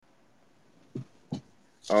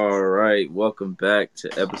All right, welcome back to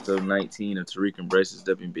episode 19 of Tariq and Bryce's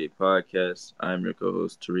WNBA podcast. I'm your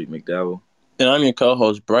co-host Tariq McDowell. And I'm your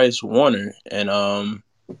co-host Bryce Warner, and I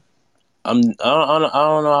don't know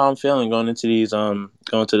how I'm feeling going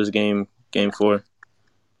to this game 4.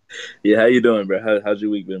 Yeah, how you doing, bro? How's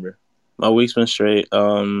your week been, bro? My week's been straight.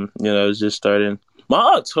 It's just starting.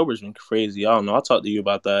 My October's been crazy. I don't know. I'll talk to you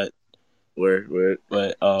about that, Where?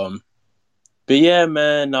 but yeah,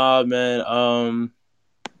 man, nah, man.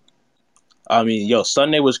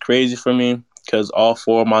 Sunday was crazy for me because all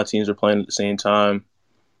 4 of my teams were playing at the same time.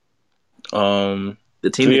 The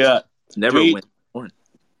team three, that uh, never three, went on.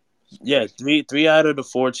 yeah, three out of the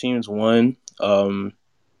 4 teams won. The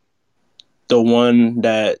one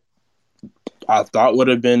that I thought would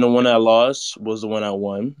have been the one that lost was the one I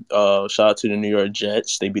won. Shout out to the New York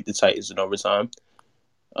Jets. They beat the Titans in overtime.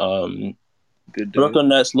 Good dog. Brooklyn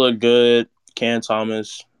Nets look good. Cam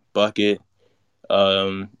Thomas, bucket.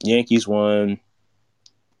 Yankees won.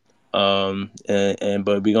 But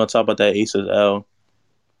we're gonna talk about that Aces L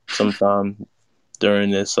sometime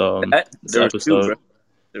during this There was two, episode. bro.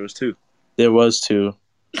 There was two. There was 2,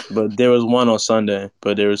 but there was one on Sunday,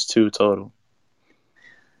 but there was 2 total.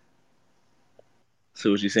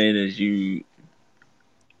 So what you're saying is you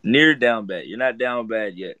near down bad. You're not down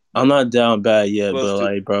bad yet. I'm not down bad yet, Close but to.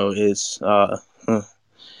 like, bro, it's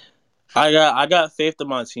I got faith in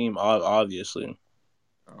my team, obviously.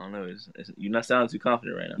 I don't know. You're not sounding too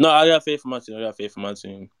confident right now. No, I got faith in my team. I got faith in my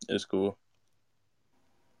team. It's cool.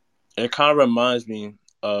 It kind of reminds me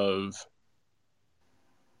of.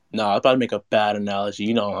 No, I'm about to make a bad analogy.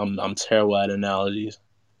 You know, I'm terrible at analogies.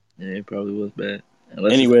 Yeah, it probably was bad.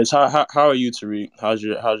 Anyways, how are you, Tariq? How's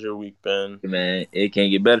your week been? Man, it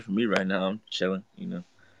can't get better for me right now. I'm chilling.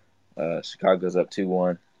 Chicago's up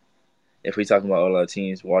 2-1. If we talking about all our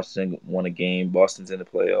teams, Washington won a game, Boston's in the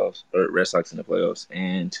playoffs, or Red Sox in the playoffs,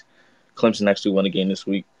 and Clemson actually won a game this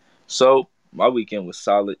week. So my weekend was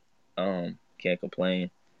solid. Can't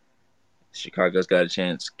complain. Chicago's got a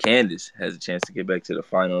chance. Candace has a chance to get back to the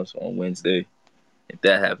finals on Wednesday. If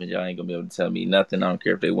that happens, y'all ain't gonna be able to tell me nothing. I don't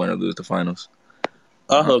care if they win or lose the finals.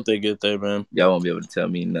 I hope they get there, man. Y'all won't be able to tell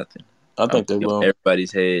me nothing. I think they will.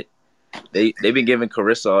 Everybody's head. They've been giving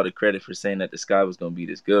Carissa all the credit for saying that the Sky was going to be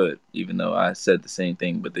this good, even though I said the same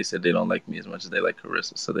thing. But they said they don't like me as much as they like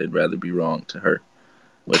Carissa, so they'd rather be wrong to her,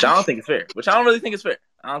 which I don't think is fair. Which I don't really think is fair.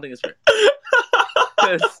 I don't think it's fair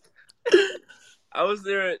because I was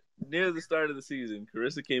there near the start of the season.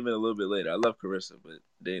 Carissa came in a little bit later. I love Carissa, but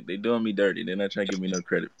they doing me dirty. They're not trying to give me no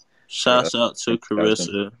credit. Shouts out to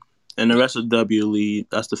Carissa and the rest of W League.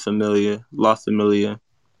 That's the Familia, La Familia.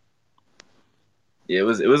 Yeah, it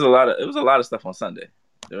was a lot of stuff on Sunday.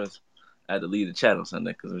 I had to leave the chat on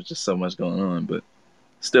Sunday because there was just so much going on, but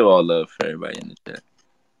still all love for everybody in the chat.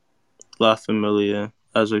 La Familia,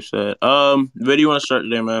 as we said. Where do you want to start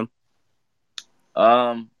today, man?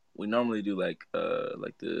 We normally do like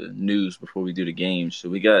the news before we do the games. So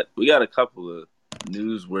we got a couple of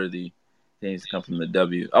newsworthy things to come from the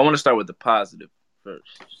W. I want to start with the positive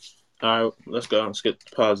first. All right, let's go. Let's get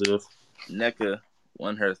positive. Nneka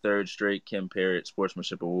won her 3rd straight Kim Parrott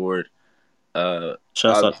Sportsmanship Award. Shouts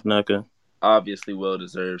out to Nneka. Obviously well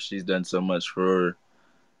deserved. She's done so much for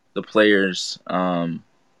the players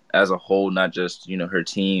as a whole, not just her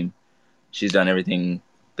team. She's done everything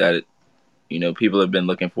that people have been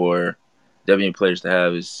looking for WNBA players to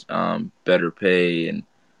have is better pay and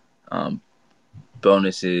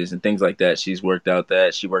bonuses and things like that. She's worked out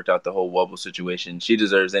that. She worked out the whole Wubble situation. She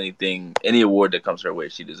deserves any award that comes her way.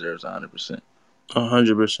 She deserves 100%.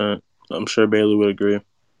 100%. I'm sure Bailey would agree.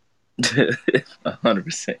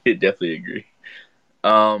 100%. I definitely agree.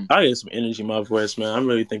 I get some energy in my voice, man. I'm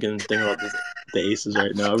really thinking about the Aces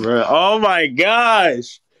right now, bro. Oh my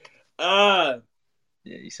gosh. Yeah,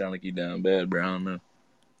 you sound like you down bad, bro. I don't know.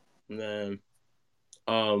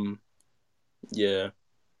 Man. Yeah.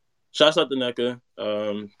 Shouts out to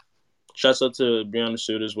Nneka. Shouts out to Breanna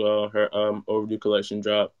Stewart as well. Her overdue collection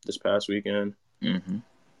dropped this past weekend. Mm-hmm.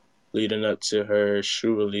 Leading up to her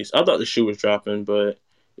shoe release. I thought the shoe was dropping, but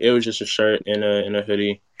it was just a shirt and a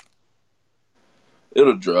hoodie.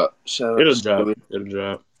 It'll drop. It'll drop.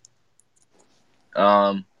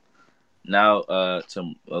 Now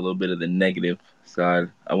to a little bit of the negative side.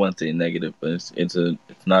 I wouldn't say negative, but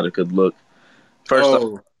it's not a good look. First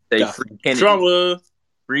off, say free Kennedy. Drama.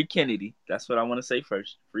 Free Kennedy. That's what I want to say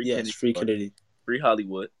first. Free Kennedy. Free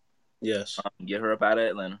Hollywood. Yes. Get her up out of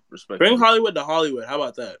Atlanta. Respect. Bring Hollywood to Hollywood. How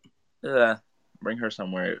about that? Bring her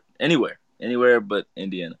somewhere. Anywhere but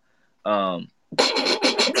Indiana. Why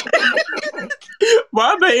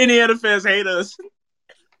I bet Indiana fans hate us?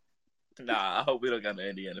 Nah, I hope we don't got no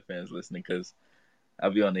Indiana fans listening because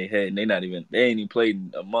I'll be on their head, and they ain't even played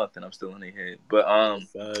in a month, and I'm still on their head. But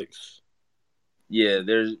Facts. yeah,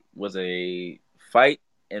 there was a fight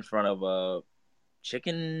in front of a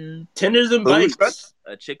chicken Tenders and food truck, bites.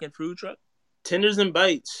 a chicken food truck, Tenders and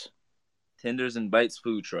bites. Tenders and Bites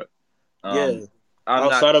food truck. Yeah. I'm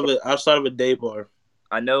not. Outside of a day bar.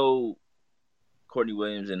 I know Courtney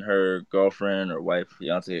Williams and her girlfriend or wife,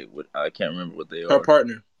 fiance, I can't remember what they Her are.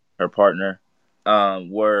 partner. Her partner,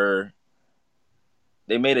 were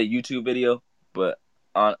they made a YouTube video, but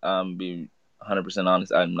being 100%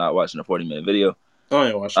 honest, I'm not watching a 40-minute video. I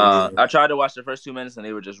ain't watching it. I tried to watch the first 2 minutes and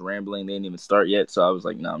they were just rambling. They didn't even start yet, so I was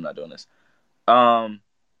like, no, I'm not doing this.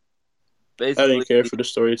 Basically, I didn't care for the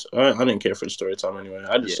story. I didn't care for the story time anyway.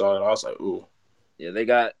 I just saw it. I was like, ooh. Yeah, they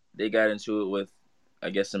got into it with, I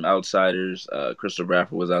guess, some outsiders. Crystal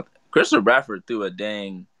Bradford was out. Crystal Bradford threw a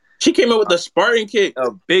dang. She came up with the Spartan kick.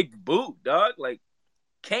 A big boot, dog. Like,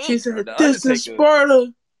 Kane. She said, "This is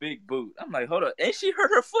Sparta." Big boot. I'm like, hold up. Ain't she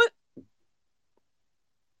hurt her foot?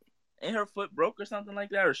 Ain't her foot broke or something like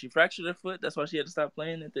that? Or she fractured her foot? That's why she had to stop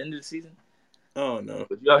playing at the end of the season? Oh, no.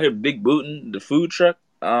 But you out here big booting the food truck?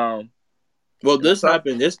 Well, this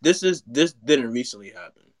happened. This didn't recently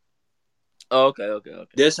happen. Oh, okay.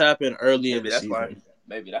 This happened early in the season.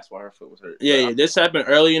 Maybe that's why her foot was hurt. Yeah. This happened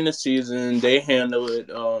early in the season. They handled it.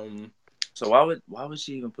 So why would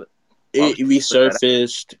she even put? It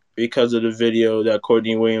resurfaced because of the video that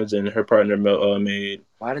Courtney Williams and her partner made.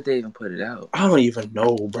 Why did they even put it out? I don't even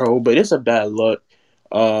know, bro. But it's a bad look.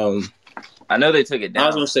 I know they took it down. I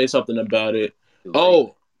was gonna say something about it.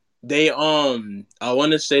 Oh, they I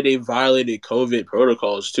want to say they violated COVID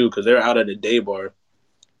protocols too because they're out at the day bar.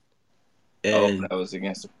 And that was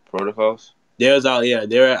against the protocols. They was out. Yeah,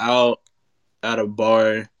 they were out at a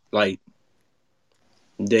bar, like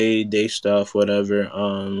day stuff, whatever.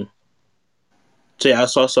 So yeah, I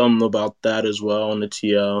saw something about that as well on the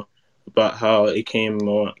TL about how it came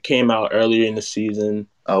out earlier in the season.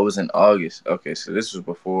 Oh, it was in August. Okay, so this was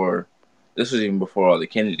before. This was even before all the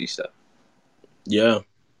Kennedy stuff. Yeah.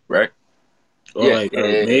 Right. Or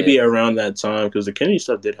maybe around that time because the Kennedy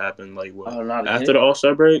stuff did happen. Like what? After the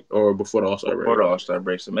All-Star break or before the All-Star break? Before the All-Star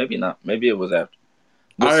break, so maybe not. Maybe it was after.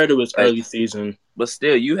 I heard it was early season. But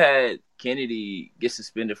still, you had Kennedy get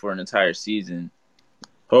suspended for an entire season.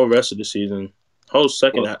 Whole rest of the season. Whole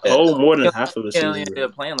more than half of the season. She ended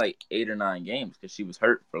up playing like 8 or 9 games because she was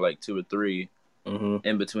hurt for like 2 or 3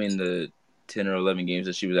 in between the 10 or 11 games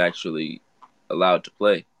that she was actually allowed to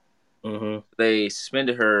play. They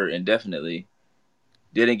suspended her indefinitely.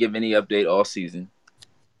 Didn't give any update all season.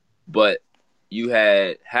 But you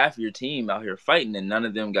had half your team out here fighting and none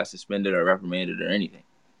of them got suspended or reprimanded or anything.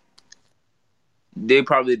 They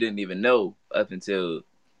probably didn't even know up until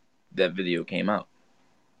that video came out.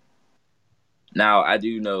 Now, I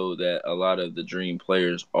do know that a lot of the Dream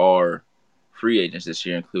players are free agents this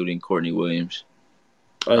year, including Courtney Williams.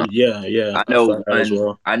 Yeah.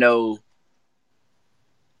 I know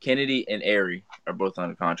Kennedy and Arie are both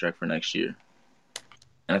under contract for next year.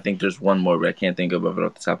 And I think there's one more, but I can't think of it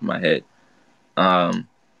off the top of my head.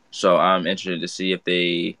 So I'm interested to see if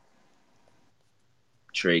they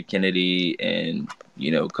trade Kennedy and,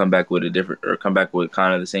 come back with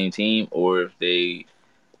kind of the same team, or if they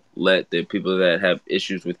let the people that have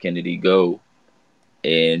issues with Kennedy go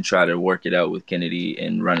and try to work it out with Kennedy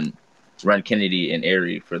and run Kennedy and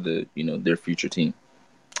Arie for the their future team.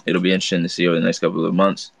 It'll be interesting to see over the next couple of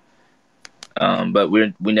months. But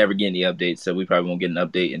we never get any updates, so we probably won't get an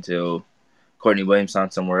update until Courtney Williams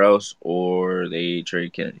signs somewhere else or they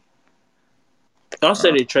trade Kennedy. I'll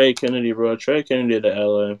say they trade Kennedy, bro. Trade Kennedy to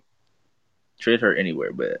LA. Trade her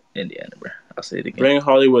anywhere but Indiana, bro. I'll say it again. Bring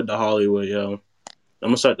Hollywood to Hollywood, yo. I'm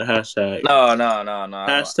gonna start the hashtag. No.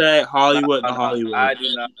 Hashtag Hollywood to Hollywood. I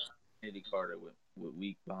do not. Kennedy Carter with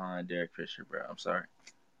weak behind Derek Fisher, bro. I'm sorry.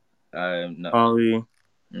 No. Holly.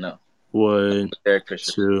 No. Would Derek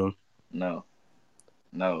Fisher. Too. No,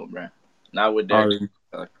 bro. Not with Derek.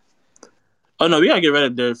 Oh no, we gotta get rid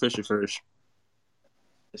of Derek Fisher first.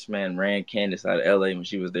 This man ran Candace out of LA when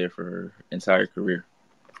she was there for her entire career.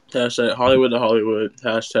 Hashtag Hollywood to Hollywood.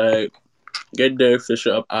 Hashtag get Derek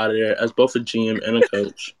Fisher up out of there as both a GM and a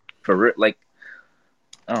coach. For real, like,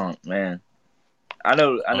 oh man, I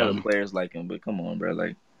know the players like him, but come on, bro.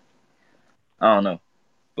 Like, I don't know,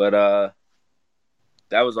 but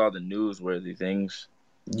that was all the newsworthy things.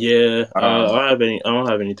 Yeah, I don't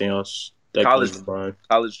have anything else.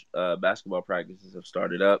 College basketball practices have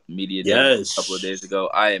started up. Media day a couple of days ago.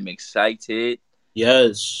 I am excited.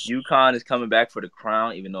 Yes. UConn is coming back for the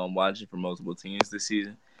crown, even though I'm watching for multiple teams this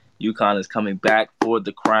season. UConn is coming back for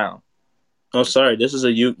the crown. I'm sorry. This is a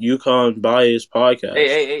UConn biased Hey, podcast.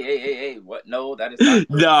 hey, hey, hey, hey, hey! What? No, that is not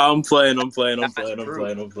true. No, I'm playing. I'm playing. I'm Not playing. I'm true.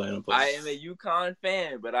 playing. I'm playing. I'm playing. I am a UConn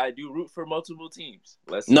fan, but I do root for multiple teams.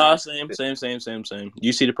 Let's No, not same.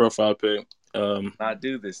 You see the profile pic. not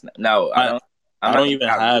do this. No, I I don't. I'm I not don't gonna even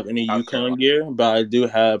not root have any for South UConn Carolina. gear, but I do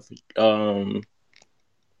have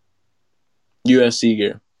USC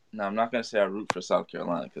gear. No, I'm not gonna say I root for South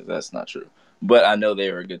Carolina because that's not true. But I know they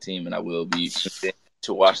are a good team, and I will be tuned in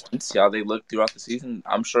to watch them, see how they look throughout the season.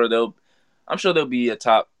 I'm sure they'll be a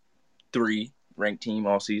top 3 ranked team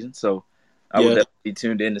all season. So I will Yeah, definitely be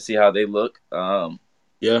tuned in to see how they look.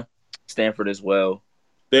 yeah. Stanford as well.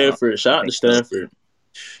 Stanford. I Shout out to think they'll. Stanford.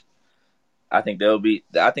 I think they'll be.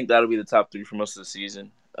 I think that'll be the top 3 for most of the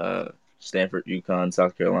season. Stanford, UConn,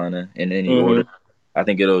 South Carolina, in any order. Mm-hmm. I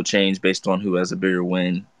think it'll change based on who has a bigger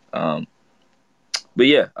win. But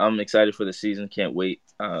yeah, I'm excited for the season. Can't wait.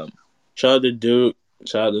 Shout out to Duke.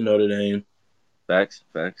 Shout out to Notre Dame. Facts.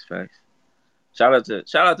 Shout out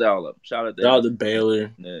to all of them. Shout out to Shout out every to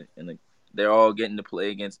Baylor. they're all getting to play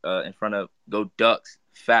against in front of go Ducks.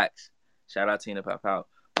 Facts. Shout out Tina Papau.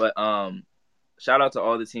 But shout out to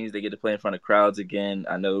all the teams that get to play in front of crowds again.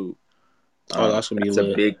 I know Oh, that's gonna be that's a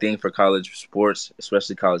lit. big thing for college sports,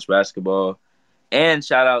 especially college basketball. And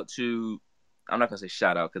shout out to I'm not gonna say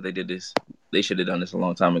shout out because they did this. They should have done this a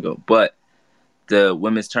long time ago. But the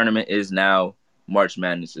women's tournament is now March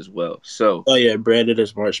Madness as well. So Oh yeah, branded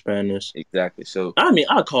as March Madness. exactly. So I mean,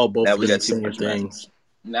 I call both now of we them the got two same March Madness. things.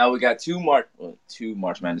 Now we got two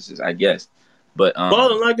March Madnesses, I guess. But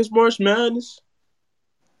Balling like it's March Madness.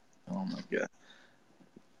 oh my god.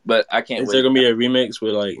 But I can't Is there wait. gonna be a remix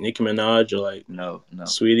with like Nicki Minaj or like No,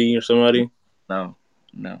 Sweetie or somebody? no,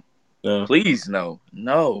 no. No. Please, no.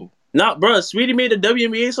 Not, bro. Sweetie made a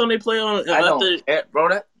WNBA song they play on I don't after. care, bro.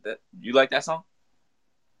 That you like that song?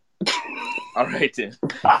 All right then.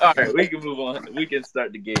 All right, we can move on. We can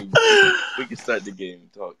start the game. We can start the game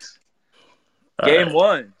talks. All Game right.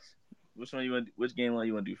 one. Which one you want? Which game one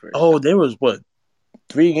you want to do first? Oh, there was what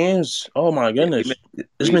 3 games? Oh my Yeah, goodness,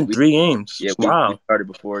 it's been 3 games. we Wow. started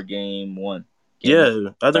before game one. Game one.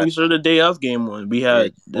 Yeah, I think we started the day of game 1. We Yeah,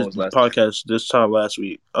 had one this was last. podcast this time last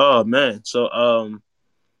week. Oh man, so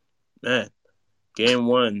man, game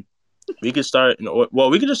 1. We could start. Well,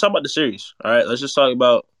 we could just talk about the series. All right, let's just talk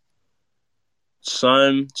about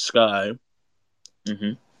Sun Sky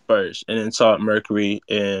Mm-hmm. first, and then talk Mercury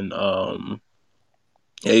and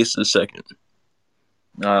Ace the second.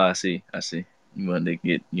 Ah, I see. You wanted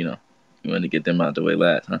to get them out the way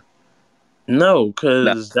last, huh? No, No.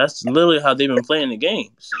 because that's literally how they've been playing the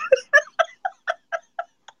games.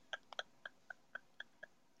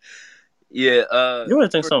 Yeah. You want to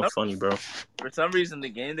think For something funny, bro? some reason, the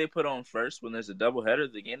game they put on first when there's a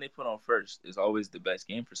doubleheader, the game they put on first is always the best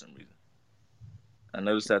game for some reason. I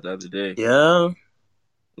noticed that the other day. Yeah.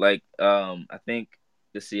 Like, I think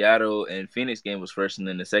the Seattle and Phoenix game was first, and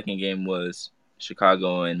then the second game was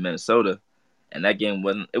Chicago and Minnesota, and that game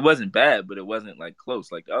wasn't bad, but it wasn't like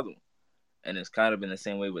close like the other one. And it's kind of been the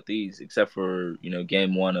same way with these, except for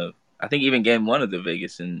game one of I think even game one of the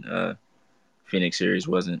Vegas and Phoenix series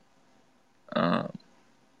wasn't um,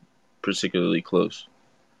 particularly close.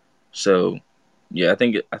 So yeah, I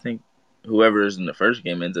think whoever is in the first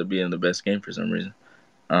game ends up being the best game for some reason.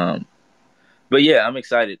 Um, but yeah, I'm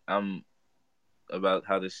excited. I'm about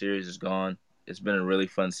how this series has gone. It's been a really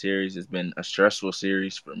fun series. It's been a stressful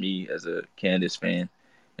series for me as a Candace fan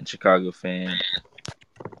and Chicago fan.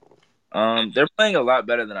 They're playing a lot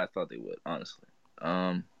better than I thought they would, honestly.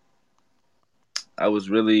 I was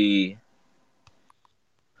really,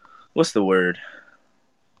 what's the word?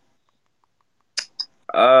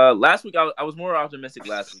 Last week I was more optimistic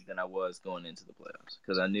last week than I was going into the playoffs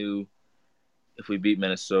because I knew if we beat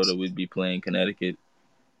Minnesota, we'd be playing Connecticut,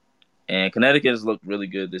 and Connecticut has looked really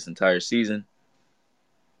good this entire season.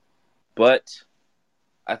 But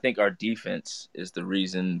I think our defense is the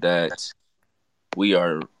reason that we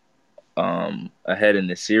are ahead in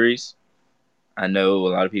this series. I know a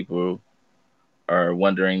lot of people are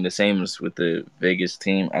wondering the same as with the Vegas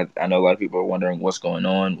team. I know a lot of people are wondering what's going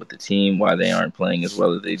on with the team, why they aren't playing as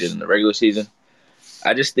well as they did in the regular season.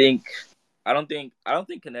 I just think I don't think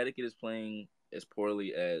Connecticut is playing as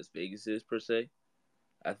poorly as Vegas is per se.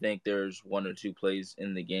 I think there's one or two plays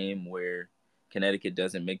in the game where Connecticut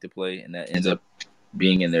doesn't make the play and that ends up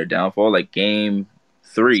being in their downfall. Like game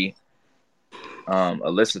 3,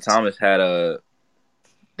 Alyssa Thomas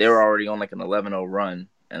they were already on like an 11-0 run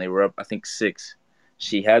and they were up I think 6.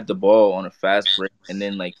 She had the ball on a fast break and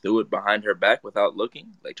then like threw it behind her back without looking.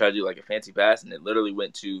 Like tried to do like a fancy pass and it literally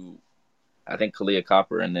went to I think Kalia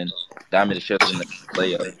Copper, and then Diamond DeShields in the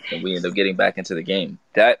layup, and we end up getting back into the game.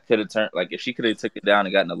 That could have turned like if she could have took it down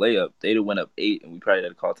and gotten a layup, they'd have went up 8, and we probably had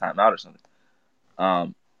to call timeout or something.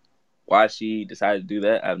 Um, why she decided to do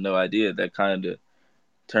that, I have no idea. That kind of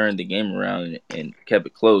turned the game around and kept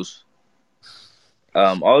it close.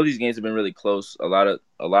 All of these games have been really close. A lot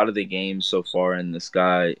of the games so far in the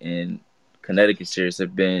Sky and Connecticut series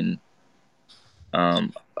have been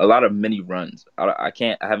a lot of mini runs.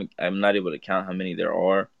 I'm not able to count how many there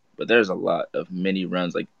are, but there's a lot of mini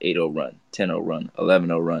runs like 8-0 run, 10-0 run,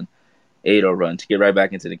 11-0 run, 8-0 run to get right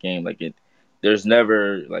back into the game. There's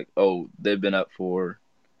never like, oh, they've been up for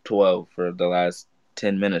 12 for the last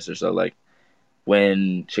 10 minutes or so. Like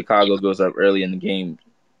when Chicago goes up early in the game,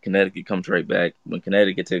 Connecticut comes right back. When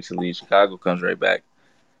Connecticut takes the lead, Chicago comes right back.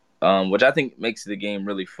 Which I think makes the game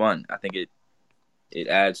really fun. I think it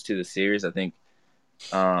adds to the series. I think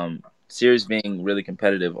series being really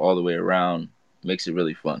competitive all the way around makes it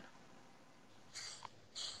really fun.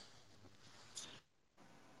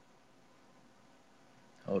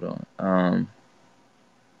 Hold on.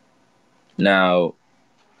 Now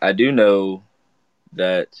I do know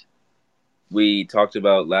that we talked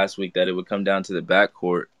about last week that it would come down to the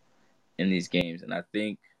backcourt in these games, and I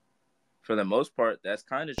think for the most part that's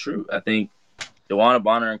kind of true. I think DeWanna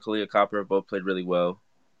Bonner and Kalia Copper both played really well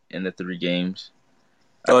in the 3 games.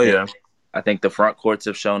 I Oh think yeah. I think the front courts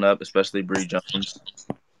have shown up, especially Bree Jones.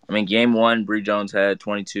 I mean, game one, Bree Jones had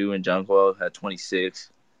 22 and Jonquel had 26.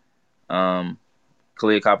 Um,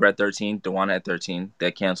 Kalia Copper had 13, DeWanna had 13.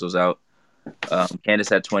 That cancels out. Candace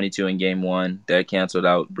had 22 in game one. That canceled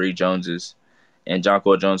out Bree Jones's. And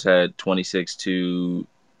Jonquel Jones had 26 to,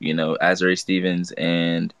 Azare Stevens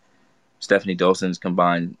and Stephanie Dolson's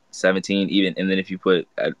combined 17. Even and then if you put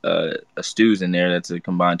a Stews in there, that's a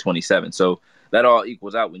combined 27. So that all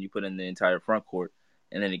equals out when you put in the entire front court,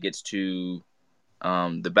 and then it gets to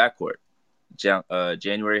the backcourt.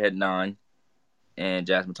 January had 9, and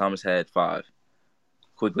Jasmine Thomas had 5.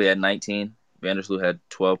 Quickly had 19. Vandersloot had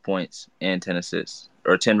 12 points and 10 assists,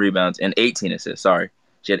 or 10 rebounds and 18 assists. Sorry,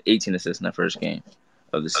 she had 18 assists in that first game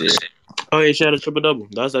of the series. Oh yeah, she had a triple double.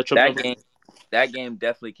 That's that triple That double. game, that game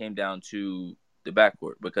definitely came down to the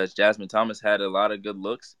backcourt because Jasmine Thomas had a lot of good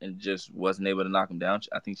looks and just wasn't able to knock them down.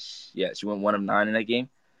 I think, she went 1 of 9 in that game.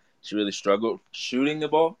 She really struggled shooting the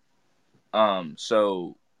ball.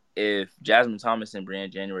 So if Jasmine Thomas and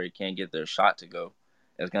Brianne January can't get their shot to go,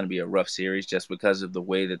 it's going to be a rough series just because of the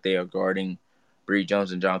way that they are guarding Bree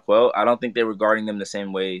Jones and Jonquel. I don't think they were guarding them the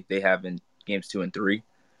same way they have in games 2 and 3,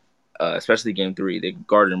 especially game 3. They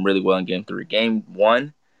guarded them really well in game 3. Game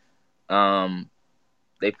 1,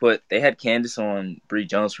 they had Candace on Bree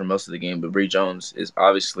Jones for most of the game, but Bree Jones is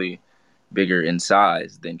obviously bigger in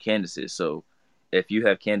size than Candace is. So if you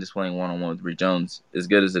have Candace playing one-on-one with Bree Jones, as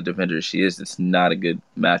good as a defender as she is, it's not a good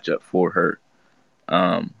matchup for her.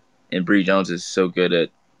 And Bree Jones is so good at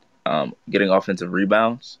getting offensive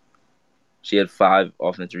rebounds. She had 5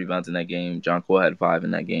 offensive rebounds in that game. Jonquel had 5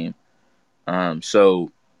 in that game.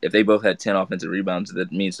 So if they both had 10 offensive rebounds,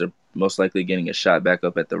 that means they're most likely getting a shot back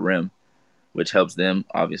up at the rim, which helps them,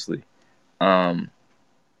 obviously. But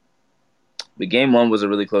game 1 was a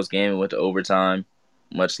really close game. It went to overtime,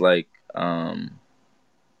 much like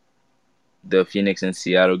the Phoenix and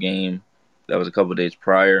Seattle game that was a couple days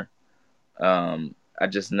prior. I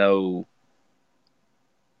just know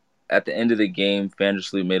at the end of the game,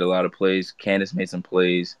 Vandersloot made a lot of plays. Candace made some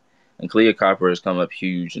plays. And Kalia Copper has come up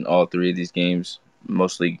huge in all 3 of these games,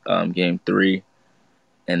 mostly game 3.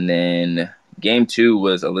 And then game 2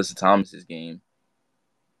 was Alyssa Thomas's game.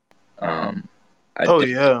 I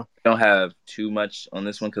don't have too much on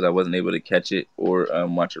this one because I wasn't able to catch it or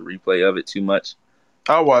watch a replay of it too much.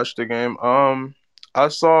 I watched the game. I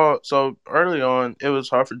saw so early on it was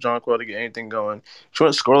hard for Jonquel to get anything going. She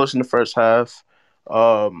went scoreless in the first half.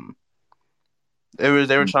 They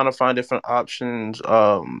were trying to find different options.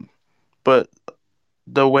 But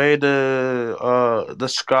the way the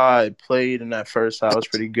Sky played in that first half was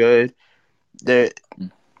pretty good. The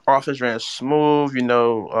offense ran smooth,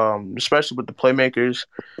 especially with the playmakers,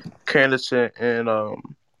 Candace and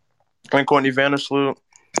Courtney Vandersloot.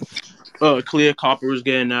 Kalia Copper was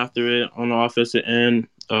getting after it on the offensive end.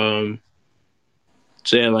 So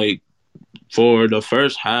yeah, like for the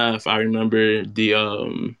first half, I remember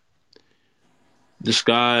the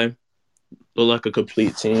Sky looked like a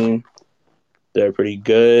complete team. They're pretty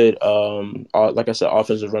good. Like I said,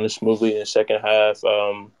 offense was running smoothly in the second half.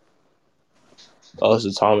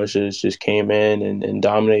 Alyssa Thomas just came in and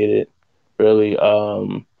dominated. Really,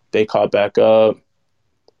 they caught back up.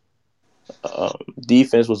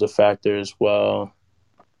 Defense was a factor as well.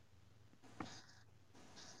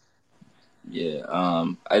 Yeah.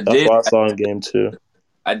 That's what I saw in game two.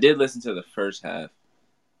 I did listen to the first half.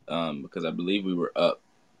 Because I believe we were up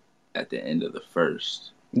at the end of the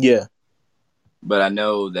first. Yeah. But I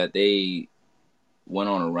know that they went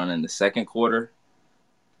on a run in the second quarter.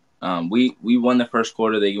 We won the first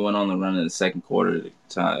quarter. They went on the run in the second quarter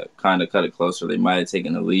to kind of cut it closer. They might have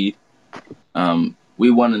taken the lead.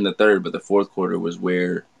 We won in the third, but the fourth quarter was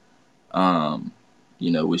where,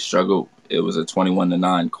 we struggled. It was a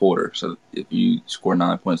 21-9 quarter. So if you score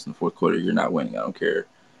 9 points in the fourth quarter, you're not winning. I don't care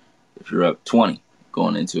if you're up 20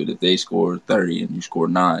 going into it. If they score 30 and you score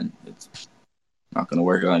 9, it's not going to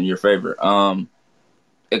work out in your favor.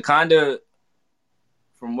 It kind of,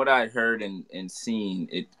 from what I heard and seen,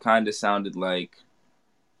 it kind of sounded like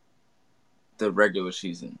the regular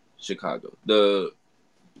season Chicago, the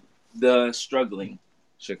struggling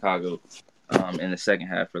Chicago, in the second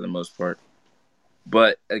half for the most part.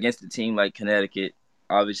 But against a team like Connecticut,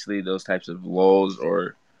 obviously those types of lulls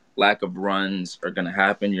or lack of runs are going to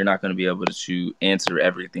happen. You're not going to be able to answer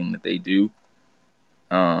everything that they do.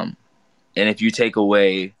 And if you take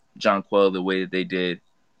away Jonquel the way that they did,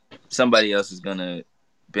 somebody else is going to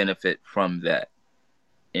benefit from that.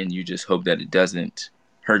 And you just hope that it doesn't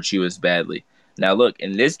hurt you as badly. Now, look,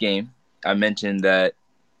 in this game, I mentioned that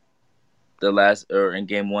in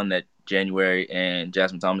game one that January and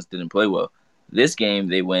Jasmine Thomas didn't play well. This game,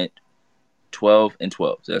 they went 12 and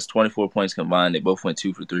 12. So that's 24 points combined. They both went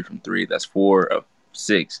 2 for 3 from three. That's 4 of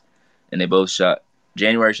 6. And they both shot.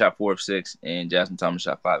 January shot 4 of 6, and Jasmine Thomas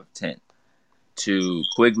shot 5 of 10. To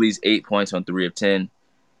Quigley's 8 points on 3 of 10,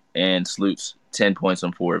 and Sloot's 10 points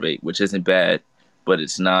on 4 of 8, which isn't bad, but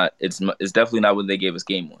it's not. It's definitely not what they gave us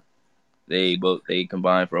game one. They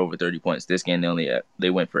combined for over 30 points. This game they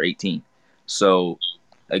went for 18. So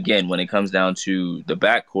again, when it comes down to the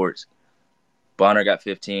backcourts, Bonner got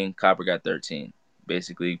 15, Copper got 13.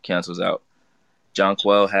 Basically cancels out.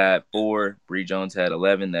 Jonquel had 4, Bree Jones had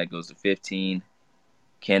 11. That goes to 15.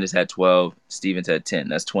 Candace had 12. Stevens had 10.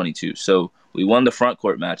 That's 22. So we won the front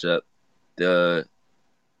court matchup. The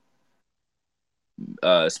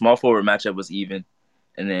small forward matchup was even,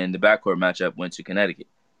 and then the backcourt matchup went to Connecticut.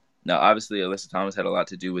 Now, obviously, Alyssa Thomas had a lot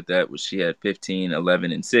to do with that, which she had 15,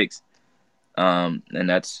 11, and 6. And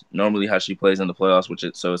that's normally how she plays in the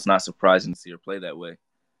playoffs, so it's not surprising to see her play that way.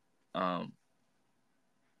 But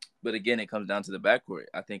again, it comes down to the backcourt.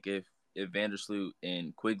 I think if Vandersloot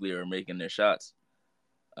and Quigley are making their shots,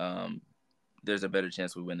 there's a better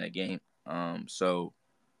chance we win that game. And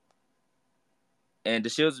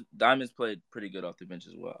DeShields Diamonds played pretty good off the bench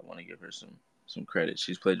as well. I want to give her some credit.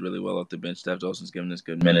 She's played really well off the bench. Steph Dolson's given us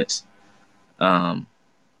good minutes. But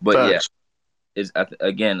Thanks.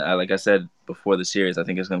 Yeah, like I said before the series, I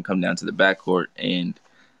think it's going to come down to the backcourt, and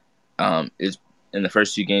it's in the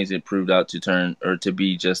first 2 games it proved out to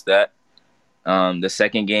be just that. The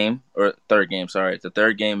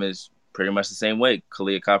third game is pretty much the same way.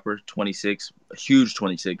 Kalia Copper 26, a huge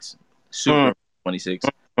 26, super 26.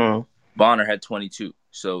 Bonner had 22,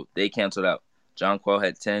 so they canceled out. Jonquel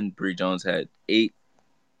had 10, Bree Jones had 8,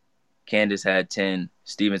 Candace had 10,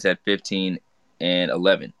 Stevens had 15 and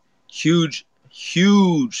 11. Huge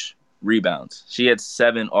rebounds. She had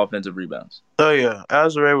 7 offensive rebounds. Oh yeah,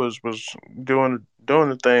 Azure was doing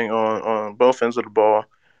the thing on both ends of the ball.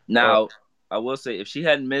 Now, I will say, if she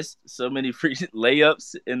hadn't missed so many free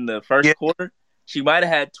layups in the first quarter, she might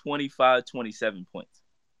have had 25, 27 points.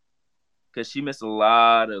 Because she missed a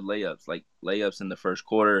lot of layups in the first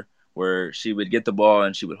quarter, where she would get the ball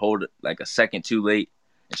and she would hold it like a second too late,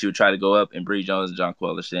 and she would try to go up, and Bree Jones and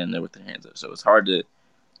Jonquel are standing there with their hands up. So it's hard to,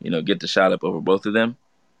 get the shot up over both of them.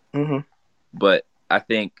 Mm-hmm. But I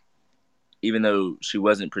think even though she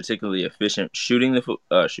wasn't particularly efficient shooting the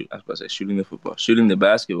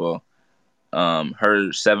basketball,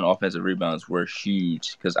 her 7 offensive rebounds were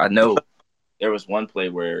huge. Because I know there was one play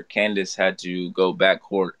where Candace had to go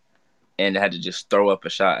backcourt and had to just throw up a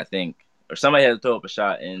shot, I think. Or somebody had to throw up a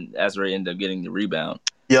shot, and Azure ended up getting the rebound.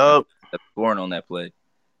 Yup. Scoring on that play.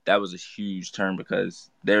 That was a huge turn because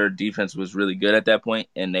their defense was really good at that point,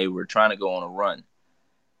 and they were trying to go on a run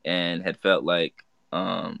and had felt like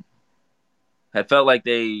they,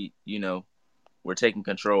 were taking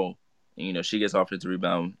control. And, she gets offensive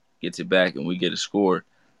rebound, gets it back, and we get a score.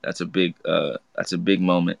 That's a big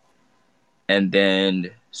moment. And then,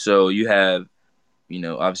 so you have,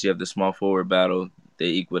 obviously you have the small forward battle. They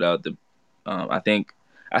equaled out the.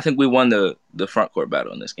 I think we won the front court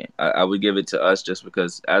battle in this game. I would give it to us just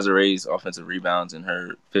because Azaree's offensive rebounds and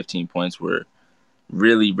her 15 points were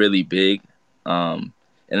really, really big. And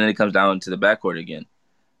then it comes down to the backcourt again.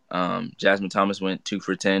 Jasmine Thomas went 2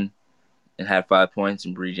 for 10 and had 5 points,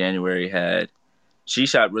 and Bree January had She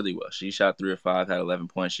shot really well. She shot 3 or 5, had 11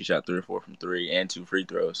 points. She shot 3 or 4 from three and 2 free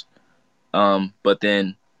throws. But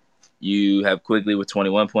then you have Quigley with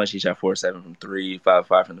 21 points. She shot 4 or 7 from three, 5 or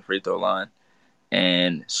 5 from the free throw line.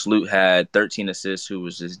 And Sloot had 13 assists, who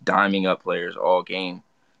was just diming up players all game.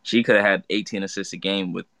 She could have had 18 assists a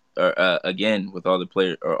game with, again, with all the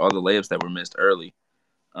player or all the layups that were missed early.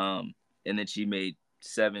 And then she made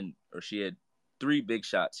she had 3 big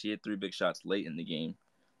shots. She had 3 big shots late in the game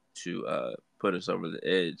to put us over the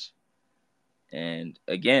edge. And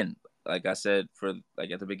again, like I said,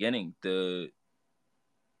 at the beginning,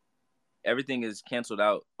 everything is canceled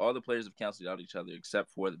out. All the players have canceled out each other except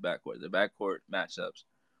for the backcourt. The backcourt matchups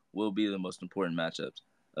will be the most important matchups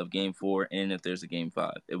of Game 4, and if there's a Game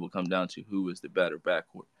 5, it will come down to who is the better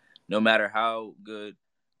backcourt. No matter how good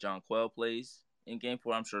Jonquel plays in Game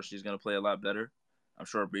 4, I'm sure she's going to play a lot better. I'm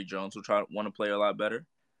sure Bree Jones will want to play a lot better.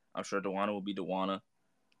 I'm sure DeWanna will be DeWanna.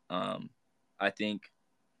 I think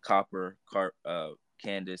Copper,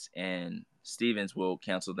 Candace, and Stevens will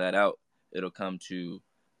cancel that out. It'll come to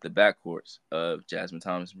the backcourts of Jasmine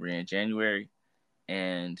Thomas, Brianne January,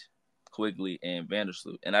 and Quigley and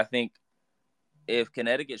Vandersloot. And I think if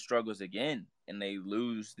Connecticut struggles again and they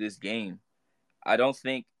lose this game, I don't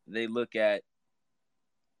think they look at,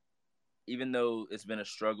 even though it's been a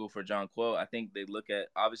struggle for Jonquel, I think they look at,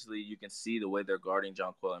 obviously you can see the way they're guarding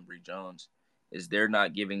Jonquel and Bree Jones is they're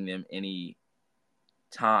not giving them any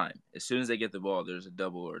time. As soon as they get the ball, there's a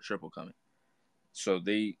double or a triple coming. So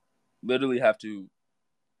they literally have to,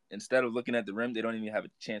 instead of looking at the rim, they don't even have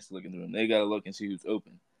a chance to look in the rim. They got to look and see who's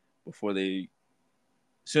open before they,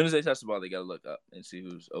 as soon as they touch the ball, they got to look up and see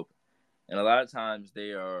who's open. And a lot of times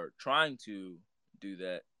they are trying to do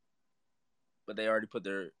that, but they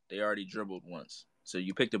already dribbled once. So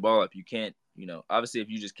you pick the ball up. You can't, obviously if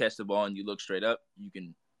you just catch the ball and you look straight up, you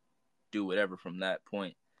can do whatever from that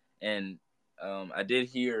point. And I did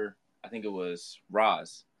hear, I think it was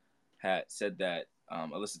Roz had said that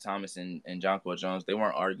Alyssa Thomas and Jonquel Jones, they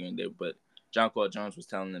weren't arguing there, but Jonquel Jones was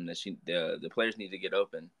telling them that the players need to get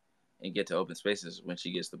open and get to open spaces when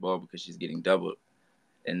she gets the ball because she's getting doubled.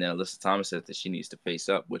 And then Alyssa Thomas said that she needs to face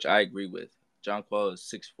up, which I agree with. Jonquel is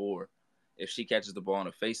 6'4". If she catches the ball on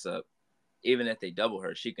a face up, even if they double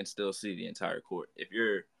her, she can still see the entire court. If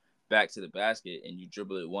you're back to the basket and you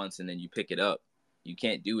dribble it once and then you pick it up, you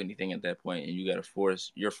can't do anything at that point, and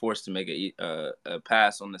you're forced to make a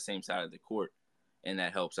pass on the same side of the court, and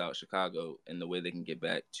that helps out Chicago in the way they can get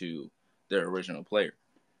back to their original player.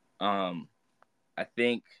 I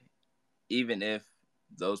think even if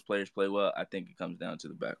those players play well, I think it comes down to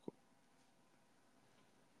the backcourt,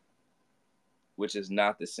 which is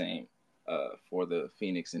not the same for the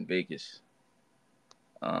Phoenix and Vegas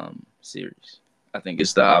series. I think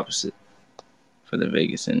it's the opposite for the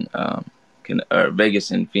Vegas and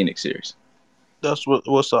Phoenix series.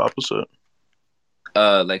 What's the opposite?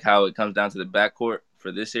 Like how it comes down to the backcourt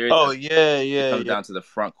for this series. Oh yeah. It comes down to the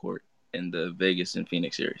front court in the Vegas and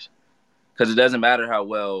Phoenix series, because it doesn't matter how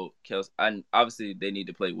well Kelsey. Obviously, they need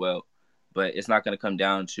to play well, but it's not going to come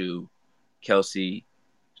down to Kelsey,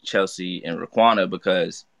 Chelsea, and Raquana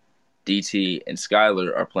because DT and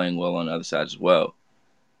Skylar are playing well on the other side as well.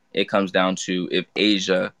 It comes down to if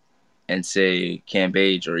Asia and say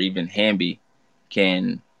Cambage or even Hamby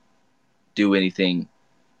can do anything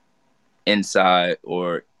inside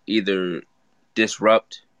or either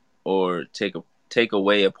disrupt or take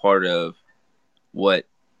away a part of what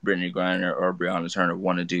Brittany Griner or Brianna Turner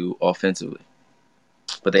want to do offensively.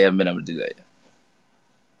 But they haven't been able to do that yet.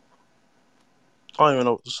 I don't even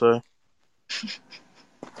know what to say.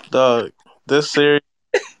 Dog, this series.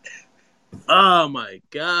 Oh my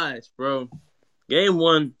gosh, bro. Game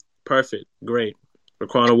 1, perfect, great.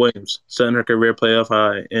 Raquana Williams setting her career playoff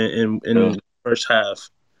high in the first half.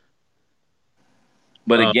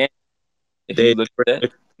 But again, if you look at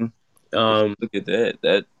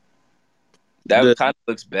that, that kind of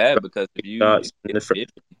looks bad because if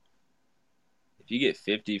you get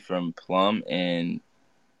 50 from Plum and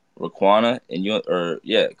Raquana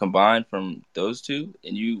and combined from those two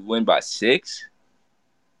and you win by 6,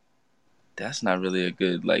 that's not really a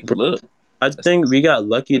good look. I think we got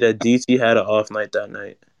lucky that DT had an off night that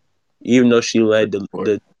night, even though she led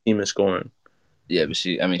the team in scoring. Yeah, but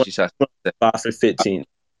she shot 5 for 15.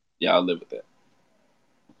 Yeah, I'll live with that.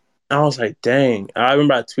 I was like, dang. I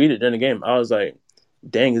remember I tweeted during the game. I was like,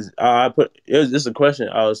 dang, this is a question.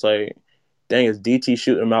 I was like, dang, is DT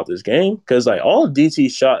shooting him out this game? Because all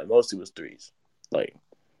DT shot mostly was threes.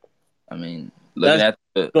 I mean, looking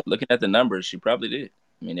at the numbers, she probably did.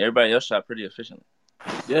 I mean, everybody else shot pretty efficiently.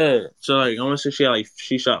 Yeah. So I want to say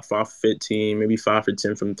she shot 5 for 15, maybe 5 for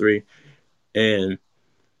 10 from 3, and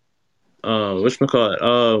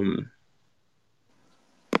Whatchamacallit?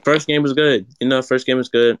 First game was good. First game was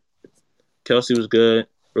good. Kelsey was good.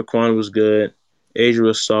 Raquan was good. Asia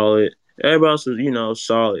was solid. Everybody else was,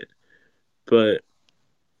 solid. But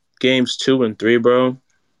games 2 and 3, bro,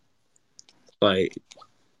 like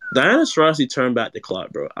Diana Taurasi turned back the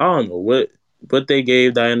clock, bro. I don't know what they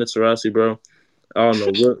gave Diana Taurasi, bro. I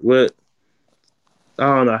don't know what I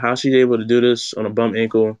don't know how she's able to do this on a bum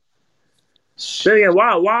ankle. Then again,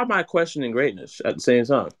 why am I questioning greatness at the same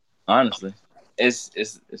time? Honestly, it's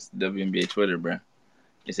WNBA Twitter, bro.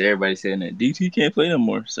 It's everybody saying that DT can't play no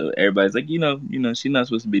more. So everybody's like, she's not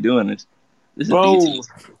supposed to be doing this. This is Bro, DT.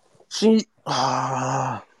 she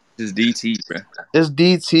This is DT, bro. it's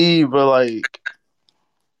DT, but like,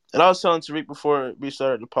 and I was telling Tariq before we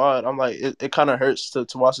started the pod, I'm like, it kind of hurts to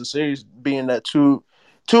watch the series, being that two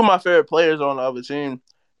of my favorite players on the other team,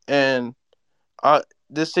 and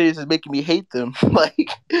this series is making me hate them.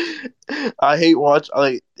 Like, I hate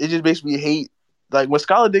like, it just makes me hate. Like, when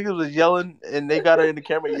Skylar Diggins was yelling and they got her in the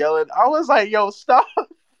camera yelling, I was like, yo, stop.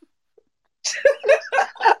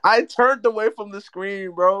 I turned away from the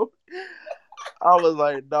screen, bro. I was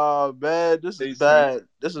like, nah, man, this is bad.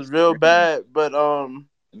 This is real bad. But the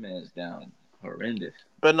man's down horrendous.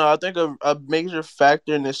 But no, I think a major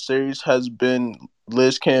factor in this series has been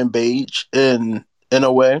Liz Cambage in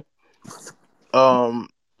a way. I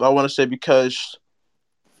want to say because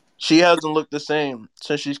she hasn't looked the same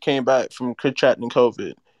since she came back from contracting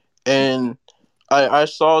COVID, and I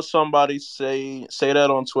saw somebody say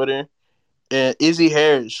that on Twitter. And Izzy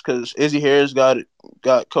Harris, because Izzy Harris got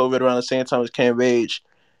COVID around the same time as Cambage,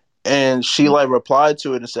 and she like replied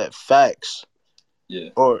to it and said facts. Yeah.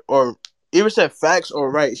 Or either said facts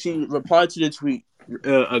or right. She replied to the tweet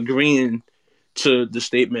agreeing to the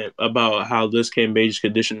statement about how Liz Cambage's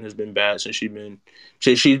condition has been bad since she's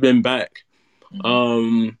been back.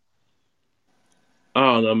 Mm-hmm. I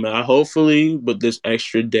don't know, man. Hopefully, with this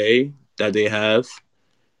extra day that they have,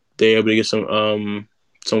 they're able to get some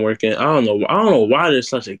work in. I don't know why there's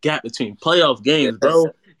such a gap between playoff games, bro.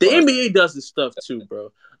 The NBA does this stuff too,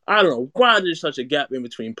 bro. I don't know why there's such a gap in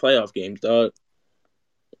between playoff games, dog.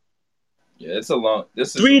 Yeah, it's a long.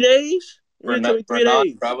 This is 3 days. For a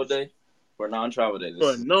non-travel day. For a non-travel day.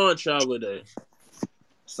 For a non-travel day.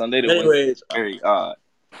 Sunday to Wednesday. Very odd.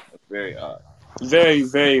 Very odd. Very,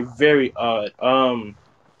 very, very odd. I'm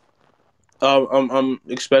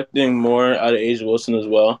expecting more out of A'ja Wilson as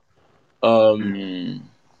well. Okay.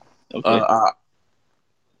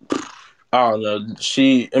 I don't know.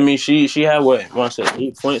 She had what? Want to say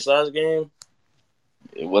 8 points last game?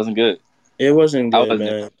 It wasn't good. It wasn't good,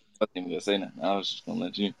 man. I wasn't even gonna say that. I was just gonna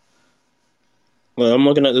let you. Well, I'm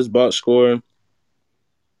looking at this box score.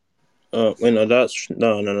 Wait, no, that's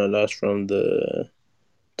from the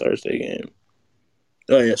Thursday game.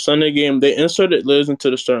 Oh yeah, Sunday game. They inserted Liz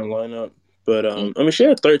into the starting lineup, but she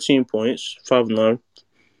had 13 points, 5-9.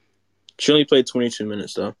 She only played 22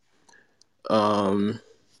 minutes though.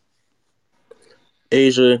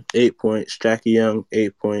 A'ja 8 points, Jackie Young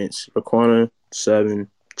 8 points, Raquana 7,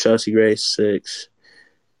 Chelsea Gray 6.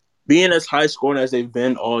 Being as high scoring as they've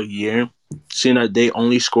been all year, seeing that they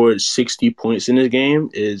only scored 60 points in this game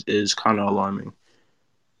is kind of alarming.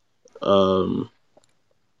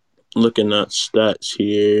 Looking at stats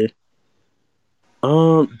here,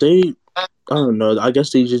 I don't know. I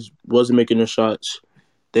guess they just wasn't making the shots.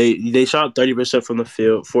 They shot 30% from the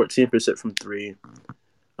field, 14% from 3.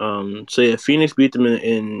 So yeah, Phoenix beat them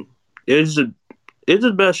in it's the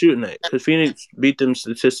best shooting night because Phoenix beat them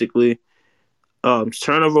statistically.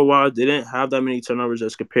 Turnover wise, they didn't have that many turnovers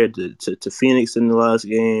as compared to Phoenix in the last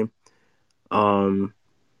game.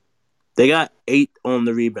 They got 8 on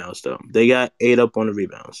the rebounds though. They got 8 up on the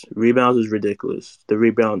rebounds. Rebounds is ridiculous. The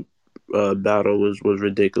rebound battle was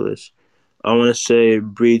ridiculous. I want to say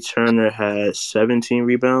Bree Turner had 17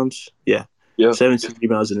 rebounds. Yeah, 17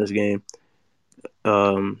 rebounds in this game.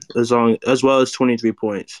 As well as 23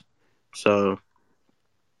 points. So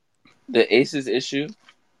the Aces issue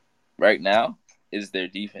right now is their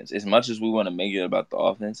defense. As much as we want to make it about the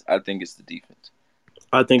offense, I think it's the defense.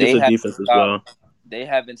 I think it's the defense as well. They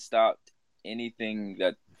haven't stopped anything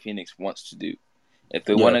that Phoenix wants to do. If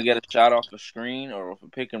they want to get a shot off a screen or off a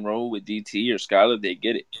pick and roll with DT or Skylar, they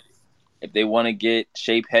get it. If they want to get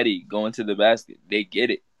Shea Petty going to the basket, they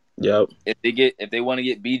get it. Yep. If they want to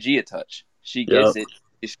get BG a touch, she gets it.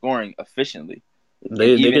 She's scoring efficiently.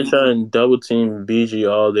 They can try and double team BG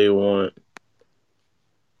all they want.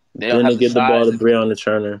 Then they get the ball to Breonna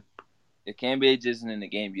Turner. If Cambage isn't in the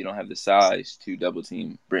game, you don't have the size to double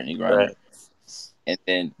team Brittney Griner. Right. And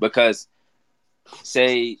then because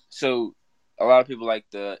a lot of people like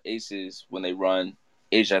the Aces when they run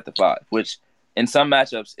Asia at the 5, which in some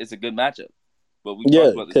matchups is a good matchup. But we Yeah,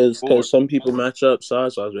 talked about this before. because some people match up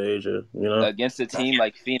size with Asia. Against a team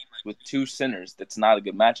like Phoenix with two centers, that's not a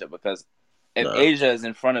good matchup because if Nah. Asia is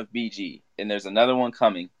in front of BG and there's another one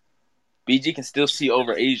coming, BG can still see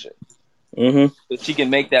over Asia. Mm-hmm. So she can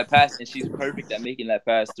make that pass, and she's perfect at making that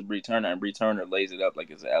pass to Bree Turner, and Bree Turner lays it up like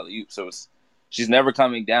it's an alley oop. So she's never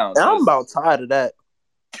coming down. And So I'm about tired of that.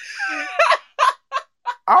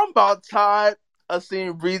 I'm about tired of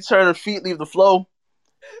seeing Bree Turner feet leave the flow,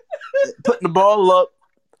 putting the ball up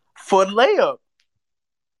for the layup.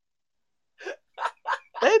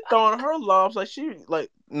 They throwing her lobs like she like.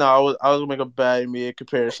 No, I was gonna make a bad NBA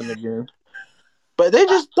comparison again. But they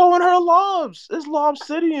just throwing her lobs. It's Lob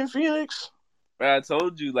City in Phoenix. I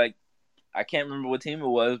told you, like, I can't remember what team it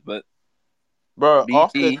was, but Bro,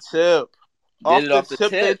 off the BG tip. did Off it the off the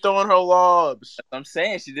tip, they tip. throwing her lobs. I'm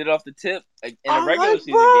saying she did it off the tip like, in a I'm regular like,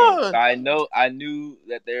 season game. bro. I knew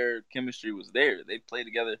that their chemistry was there. They played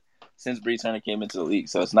together since Bree Turner came into the league,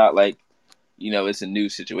 so it's not like it's a new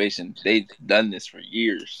situation. They've done this for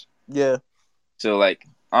years. Yeah. So like,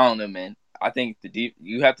 I don't know, man. I think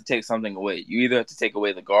you have to take something away. You either have to take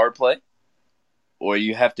away the guard play, or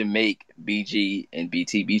you have to make BG and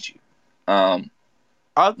BT beat you. I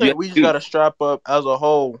You think have we just to. got to strap up as a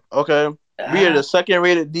whole, okay? We are the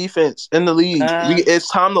second-rated defense in the league. It's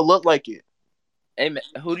time to look like it. Hey, man,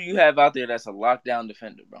 who do you have out there that's a lockdown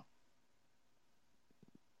defender, bro?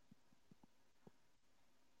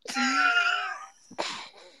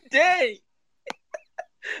 Dang!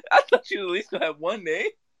 I thought you at least gonna have one name.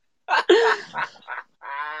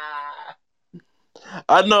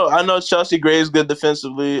 I know Chelsea Gray is good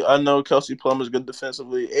defensively. I know Kelsey Plum is good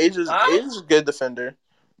defensively. Asia's a good defender.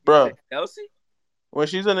 Bro. Kelsey? When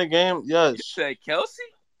she's in the game, yes. You said Kelsey?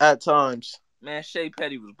 At times. Man, Shea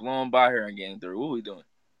Petty was blown by her in game 3. What are we doing?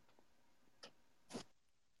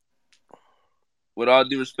 With all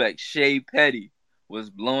due respect, Shea Petty was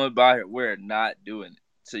blown by her. We're not doing it.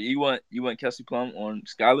 So you want Kelsey Plum on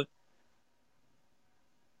Skylar?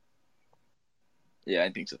 Yeah,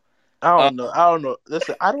 I think so. I don't know.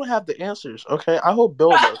 Listen, I don't have the answers. Okay, I hope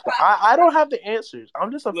Bill does. But I don't have the answers.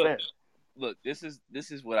 I'm just a fan. Look, this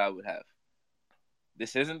is what I would have.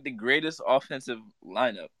 This isn't the greatest offensive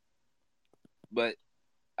lineup, but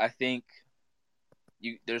I think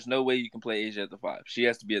there's no way you can play Asia at the 5. She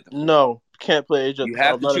has to be at the 4. No, can't play Asia. You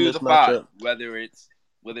have to choose a 5, whether it's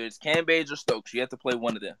Cambage or Stokes. You have to play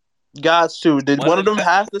one of them. Got to. One of them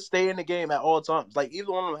has to stay in the game at all times. Like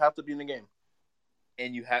either one of them have to be in the game.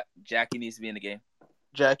 And Jackie needs to be in the game.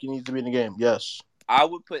 Jackie needs to be in the game. Yes. I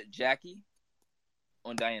would put Jackie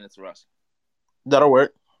on Diana Taurasi. That'll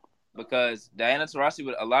work. Because Diana Taurasi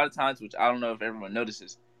would a lot of times, which I don't know if everyone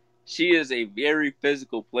notices, she is a very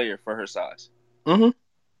physical player for her size. Mm-hmm.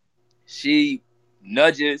 She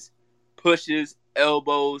nudges, pushes,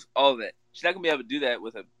 elbows, all that. She's not gonna be able to do that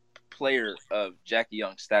with a player of Jackie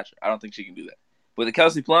Young's stature. I don't think she can do that. But the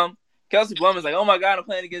Kelsey Plum is like, oh my god, I'm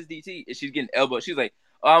playing against DT, and she's getting elbowed. She's like,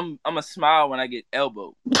 oh, I'm a smile when I get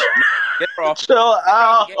elbowed. Get her off. Chill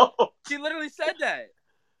out. She literally said that.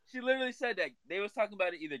 They was talking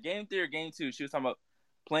about it either game 3 or game 2. She was talking about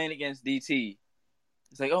playing against DT.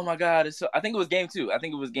 It's like, oh my god, I think it was game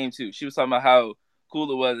 2. She was talking about how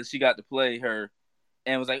cool it was that she got to play her,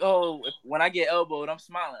 and was like, oh, when I get elbowed, I'm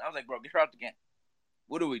smiling. I was like, bro, get her out the game.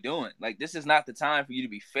 What are we doing? Like, this is not the time for you to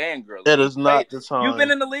be fangirling. It is not the time. You've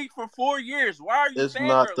been in the league for 4 years. Why are you fangirling? It's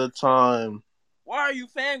not the time. Why are you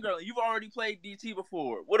fangirling? You've already played DT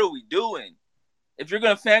before. What are we doing? If you're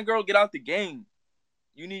going to fangirl, get out the game.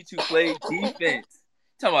 You need to play defense.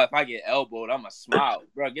 Tell me if I get elbowed, I'm going to smile.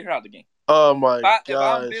 Bro, get her out the game. Oh, my God. If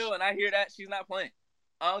I'm Bill and I hear that, she's not playing.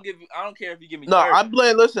 I don't care if you give me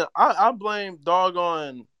 30. I blame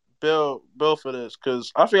doggone Bill for this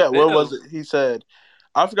because I forgot what was it he said.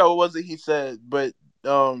 But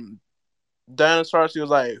Diana Taurasi was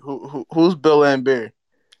like, who's Bill Laimbeer?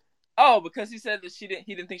 Oh, because he said that he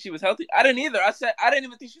didn't think she was healthy. I didn't either. I said I didn't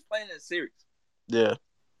even think she was playing in the series. Yeah.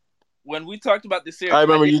 When we talked about the series, I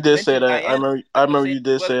remember you did say that. I remember you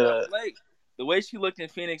did say that. The way she looked in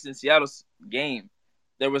Phoenix and Seattle's game,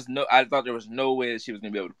 I thought there was no way that she was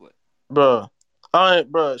gonna be able to play. Bro,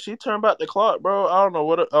 she turned back the clock, bro. I don't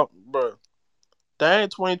know bro. That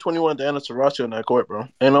ain't 2021 Diana Taurasi on that court, bro.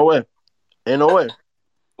 Ain't no way.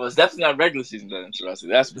 Well, it's definitely not regular season Diana Taurasi.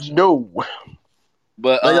 That's for sure. No.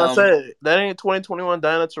 But like I said, that ain't 2021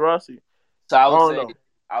 Diana Taurasi. So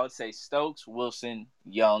I would say Stokes, Wilson,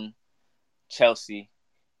 Young, Chelsea,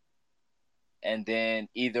 and then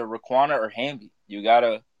either Raquana or Hamby.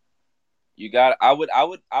 I would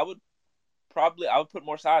put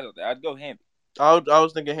more size out there. I'd go Hamby. I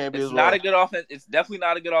was thinking Hamby It's as not well. a good offense. It's definitely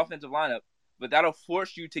not a good offensive lineup, but that'll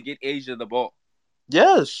force you to get Asia the ball.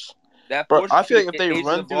 Yes. That Bro, forces I you feel to like if get they Asia the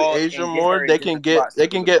run through ball Asia and get more, her in different spots to they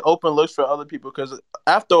do can the get ball. open looks for other people. Because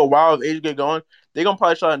after a while, if Asia get going, they're gonna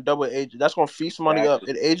probably try and double Asia. That's gonna feast money up. Exactly.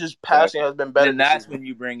 And Asia's passing Exactly. has been And better then this that's season. when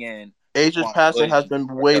you bring in Asia's Raquan passing has Williams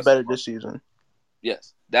been or way Kelsey better Plum. this season.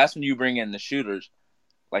 Yes, that's when you bring in the shooters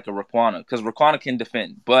like a Raquana, because Raquana can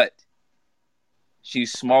defend, but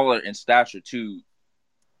she's smaller in stature to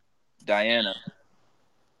Diana,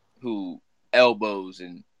 who elbows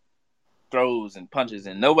and throws and punches,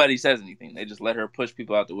 and nobody says anything. They just let her push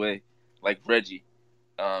people out the way, like Reggie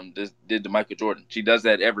did to Michael Jordan. She does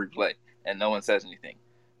that every play, and no one says anything.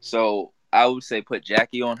 So I would say put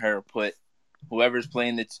Jackie on her. Put whoever's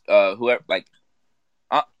playing whoever. Like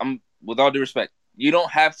I'm with all due respect, you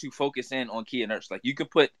don't have to focus in on Kia Nurse. Like you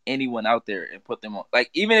could put anyone out there and put them on. Like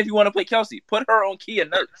even if you want to play Kelsey, put her on Kia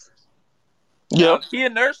Nurse. Now Yep. if Kia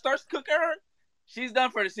Nurse starts cooking her, she's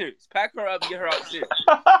done for the series. Pack her up and get her out the series.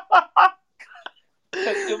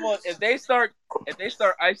 Because come on, if they start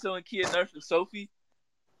isoing Kia Nurse with Sophie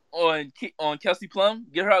on Kelsey Plum,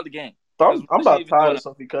 get her out of the game. Because I'm what's she about even tired doing? of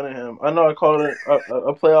Sophie Cunningham. I know I called her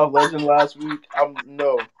a playoff legend last week.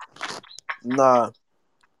 Nah.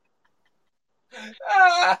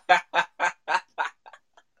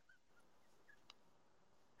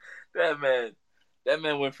 that man, that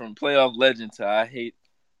man went from playoff legend to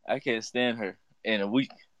I can't stand her in a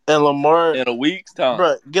week. And Lamar, In a week's time.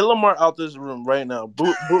 bro, get Lamar out this room right now.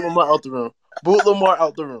 Boot Lamar out the room. Boot Lamar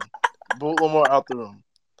out the room. Boot Lamar out the room.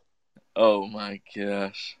 Oh my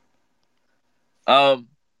gosh.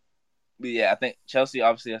 But yeah, I think Chelsea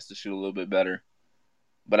obviously has to shoot a little bit better.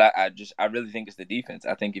 But I really think it's the defense.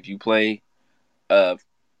 I think if you play a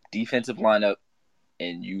defensive lineup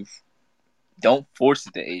and you don't force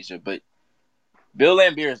it to Asia, but Bill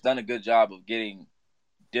Laimbeer has done a good job of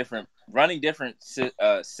running different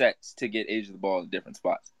sets to get Asia the ball in different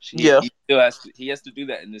spots. Yeah. He has to do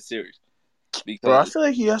that in this series Bro, I because feel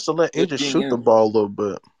like he has to let with Asia being shoot the in ball a little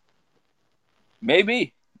bit.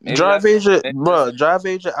 maybe Drive that's Asia, maybe that's bro. Drive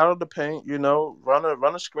Asia out of the paint.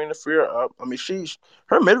 Run a screen to free her up. I mean,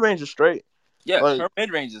 her mid range is straight. yeah, Like, her mid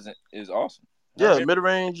range is awesome. Her yeah, mid mid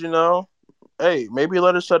range. Hey, maybe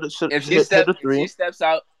let her if hit a she three. steps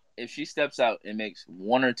out and makes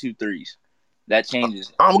one or two threes, that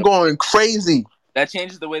changes I'm going crazy.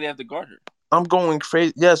 the way they have to guard her. I'm going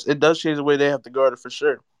crazy. Yes, it does change the way they have to guard it for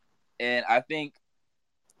sure. And I think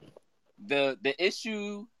the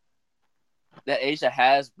issue that Asia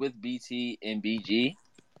has with BT and BG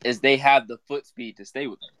is they have the foot speed to stay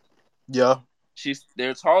with her. Yeah.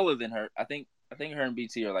 They're taller than her. I think her and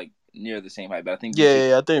BT are like near the same height, but I think BT.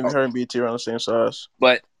 Yeah. I think her and BT are on the same size.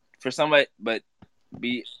 But for somebody, but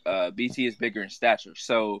BT is bigger in stature,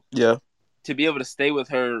 so Yeah. to be able to stay with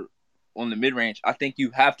her on the mid range, I think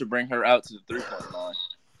you have to bring her out to the 3-point line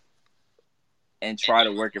and try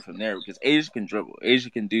to work it from there because Asia can dribble. Asia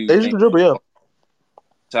can do Asia things. can dribble, yeah.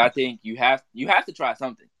 So I think you have to try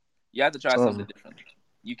something. You have to try something different.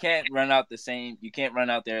 You can't run out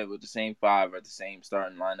there with the same five or the same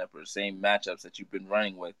starting lineup or the same matchups that you've been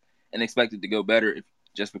running with and expect it to go better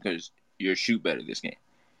just because you shoot better this game.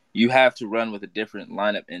 You have to run with a different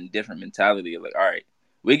lineup and different mentality of like, all right,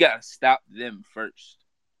 we gotta stop them first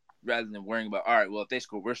rather than worrying about, all right, well if they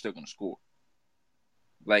score, we're still gonna score.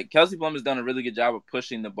 Like Kelsey Plum has done a really good job of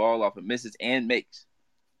pushing the ball off of misses and makes.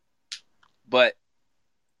 But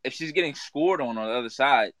if she's getting scored on the other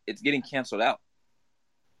side, it's getting canceled out.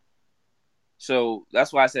 So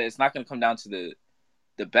that's why I said it's not going to come down to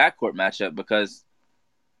the backcourt matchup because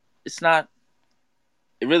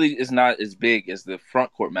it really is not as big as the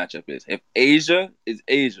front court matchup is. If Asia is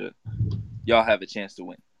Asia, y'all have a chance to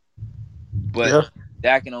win. But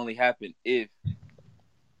that can only happen if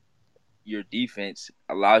your defense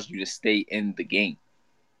allows you to stay in the game.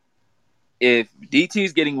 If DT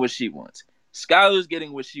is getting what she wants, Skylar's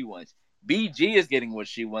getting what she wants, BG is getting what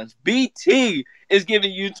she wants, BT is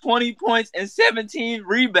giving you 20 points and 17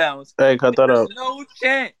 rebounds. Hey, cut that out. No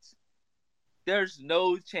chance. There's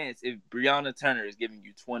no chance if Brianna Turner is giving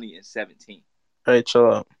you 20 and 17. Hey,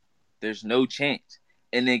 chill out. There's no chance.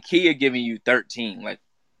 And then Kia giving you 13. Like,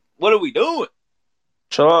 what are we doing?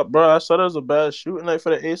 Chill out, bro. I said it was a bad shooting night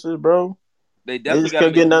for the Aces, bro. They definitely just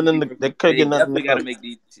couldn't get nothing. They couldn't get nothing. They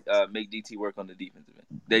definitely got to make DT work on the defensive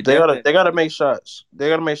end. They gotta make shots. They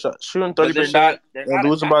gotta make shots. Shooting 30% and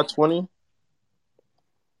losing by 20.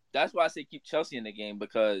 That's why I say keep Chelsea in the game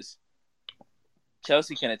because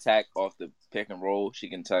Chelsea can attack off the pick and roll. She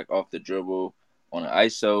can attack off the dribble on an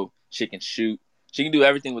ISO. She can shoot. She can do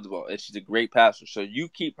everything with the ball. She's a great passer. So you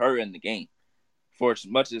keep her in the game for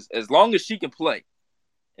as long as she can play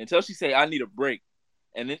until she say I need a break,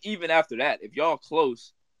 and then even after that, if y'all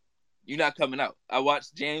close, you're not coming out. I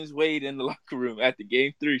watched James Wade in the locker room after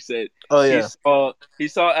Game 3 said he saw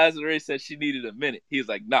Azurá said she needed a minute. He was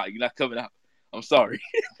like, "Nah, you're not coming out. I'm sorry."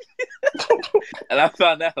 And I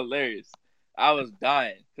found that hilarious. I was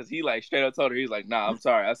dying because he like straight up told her, he's like, "Nah, I'm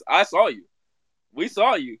sorry. I saw you. We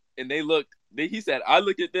saw you." And they looked. He said, "I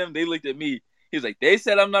looked at them. They looked at me." He was like, "They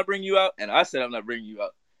said I'm not bringing you out, and I said I'm not bringing you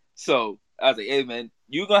out." So I was like, "Hey man,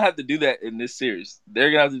 you're gonna have to do that in this series. They're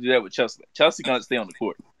gonna have to do that with Chelsea. Chelsea gonna stay on the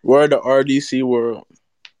court." We're the RDC world.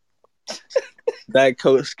 That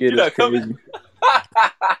coach skit is crazy.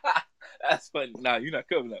 That's funny. Nah, you're not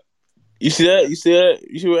coming up. You see that? You see that?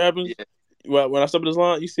 You see what happens? Yeah. When I stop at this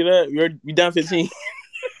line, you see that? We down 15.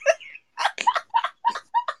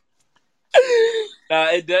 Nah,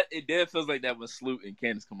 it did feels like that when Sloot and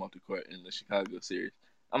Candace come off the court in the Chicago series.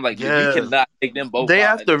 I'm like, yeah, we cannot take them both. They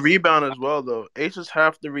have to rebound as well, though. Aces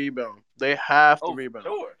have to rebound. They have to rebound.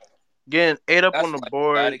 Sure. Getting 8 up on the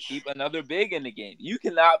board. You got to keep another big in the game. You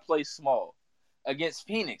cannot play small against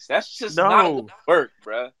Phoenix. That's just not going to work,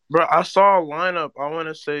 bro. Bro, I saw a lineup. I want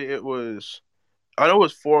to say I know it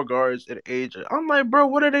was 4 guards at age. I'm like, bro,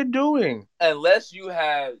 what are they doing? Unless you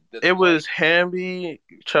have it was Hamby,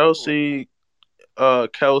 Chelsea,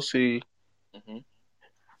 Kelsey. Mm-hmm.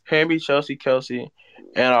 Hamby, Chelsea, Kelsey.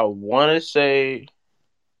 And I want to say,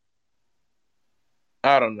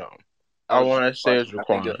 I don't know. I want to say it's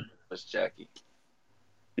Raquan. It's Jackie.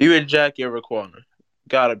 Either Jackie or Raquan.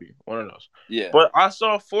 Gotta be one of those. Yeah. But I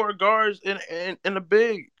saw 4 guards in the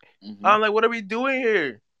big. Mm-hmm. I'm like, what are we doing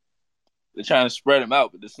here? They're trying to spread them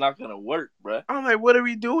out, but it's not gonna work, bro. I'm like, what are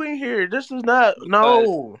we doing here? This is not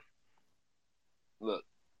no. Look,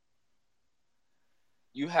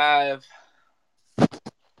 you have,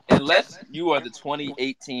 unless you are the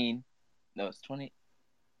 2018. No, it's 20.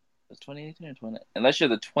 It's 2018 or 20. Unless you're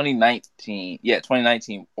the 2019. Yeah,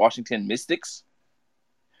 2019 Washington Mystics.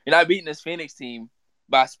 You're not beating this Phoenix team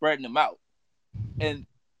by spreading them out. And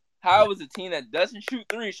how is a team that doesn't shoot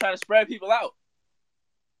threes trying to spread people out?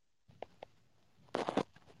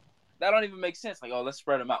 That don't even make sense. Like, oh, let's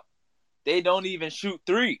spread them out. They don't even shoot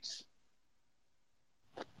threes.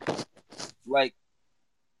 Like,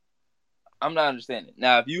 I'm not understanding.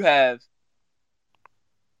 Now, if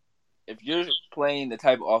you're playing the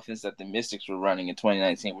type of offense that the Mystics were running in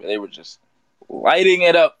 2019, where they were just lighting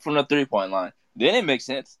it up from the 3-point line, then it makes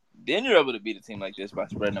sense. Then you're able to beat a team like this by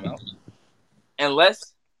spreading them out.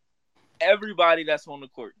 Unless everybody that's on the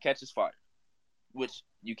court catches fire, which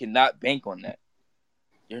you cannot bank on that.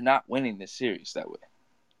 You're not winning this series that way.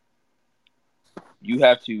 You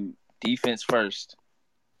have to defense first,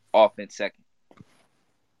 offense second.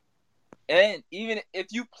 And even if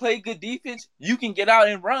you play good defense, you can get out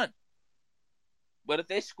and run. But if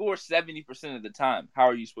they score 70% of the time, how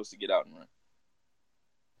are you supposed to get out and run?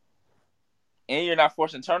 And you're not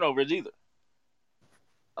forcing turnovers either.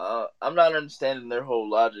 I'm not understanding their whole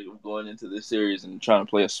logic of going into this series and trying to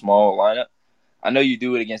play a small lineup. I know you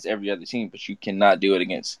do it against every other team, but you cannot do it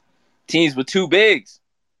against teams with 2 bigs.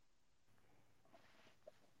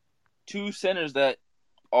 2 centers that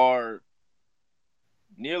are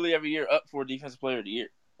nearly every year up for Defensive Player of the Year.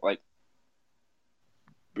 Like,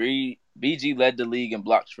 BG led the league in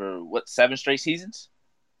blocks for, 7 straight seasons?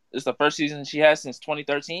 This is the first season she has since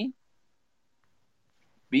 2013?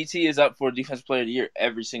 BT is up for Defensive Player of the Year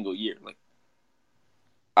every single year. Like,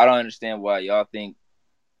 I don't understand why y'all think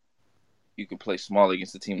you can play small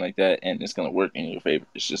against a team like that and it's going to work in your favor.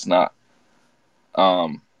 It's just not.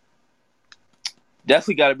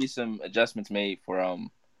 Definitely got to be some adjustments made for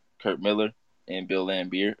Kurt Miller and Bill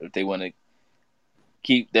Laimbeer if they want to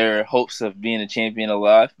keep their hopes of being a champion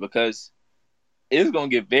alive, because it's going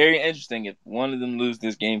to get very interesting if one of them loses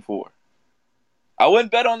this game 4. I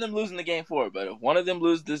wouldn't bet on them losing the game 4, but if one of them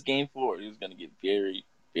loses this game 4, it's going to get very,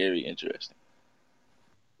 very interesting.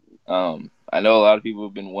 I know a lot of people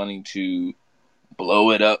have been wanting to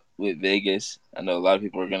blow it up with Vegas. I know a lot of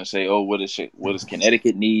people are going to say, "Oh, what does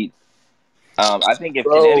Connecticut need?" I think if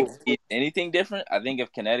Connecticut needs anything different, I think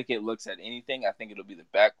if Connecticut looks at anything, I think it'll be the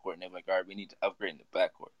backcourt, and they're like, "All right, we need to upgrade in the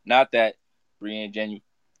backcourt." Not that Brianne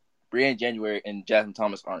January and Jasmine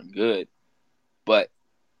Thomas aren't good, but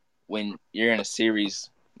when you're in a series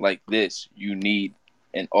like this, you need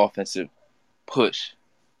an offensive push.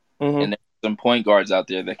 Mm-hmm. And there's some point guards out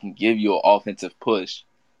there that can give you an offensive push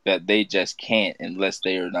that they just can't unless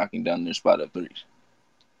they are knocking down their spot up threes.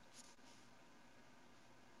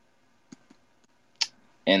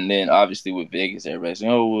 And then obviously with Vegas, everybody's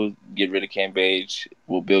saying, "Oh, we'll get rid of Cam Page.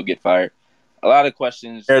 Will Bill get fired?" A lot of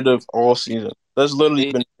questions. Of all season. That's literally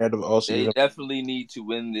They, been the end of all they season. definitely need to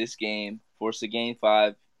win this game, force a game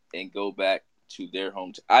 5, and go back to their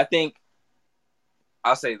home. I think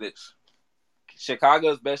I'll say this: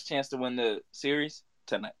 Chicago's best chance to win the series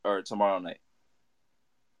tonight or tomorrow night.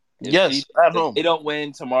 Yes, at If home. they don't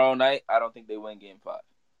win tomorrow night, I don't think they win game 5.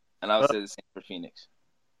 And I would say the same for Phoenix.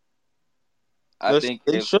 I think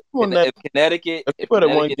They if should have won that. Connecticut If they would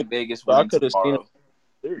have won and game, Vegas I win could have seen tomorrow,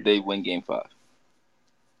 it. they win game 5.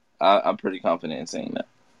 I'm pretty confident in saying that.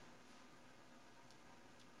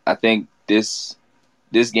 I think this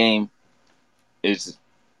game is.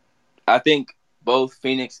 I think both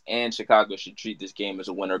Phoenix and Chicago should treat this game as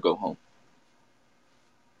a win or go home.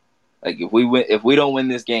 Like if we don't win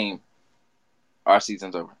this game, our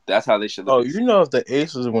season's over. That's how they should look. Oh, you know, if the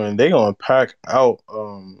Aces win, they gonna pack out.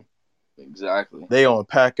 Exactly. They gonna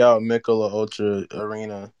pack out Michelob Ultra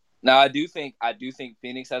Arena. Now I do think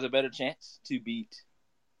Phoenix has a better chance to beat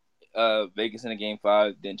Vegas in a game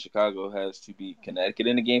 5 than Chicago has to beat Connecticut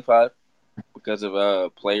in a game 5 because of a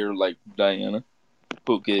player like Diana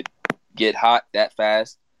who could get hot that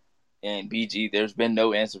fast. And BG, there's been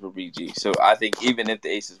no answer for BG. So I think even if the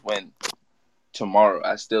Aces win tomorrow,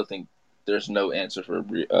 I still think there's no answer for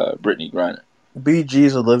Brittany Griner.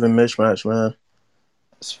 BG's a living mismatch, man.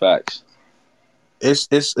 It's facts.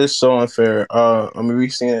 It's so unfair. I mean,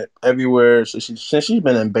 we've seen it everywhere. So since she's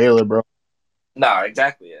been in Baylor, bro. Nah,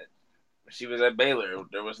 exactly. She was at Baylor.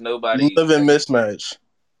 There was nobody. Living mismatch.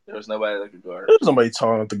 There was nobody that could guard. There's nobody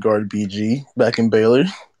tall enough to guard BG back in Baylor.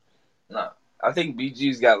 No, I think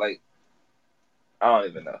BG's got like I don't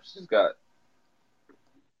even know. She's got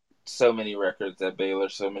so many records at Baylor,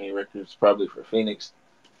 so many records probably for Phoenix.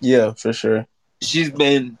 Yeah, for sure. She's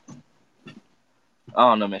been, I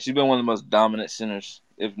don't know, man. She's been one of the most dominant centers,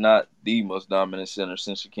 if not the most dominant center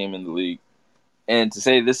since she came in the league. And to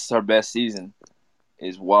say this is her best season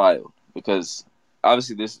is wild because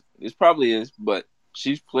obviously this probably is, but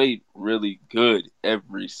she's played really good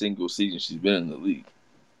every single season she's been in the league.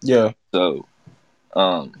 Yeah. So,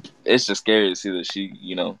 it's just scary to see that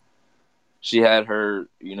she had her,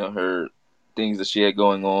 her things that she had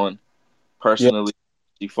going on personally.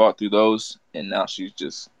 She fought through those, and now she's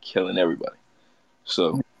just killing everybody.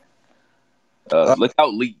 So, look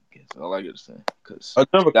out, league. That's all I got to say. Because I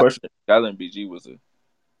have a question. Skylar and BG was a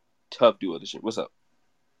tough duo this year. What's up?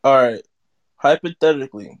 All right.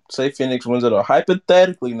 Hypothetically, say Phoenix wins it all.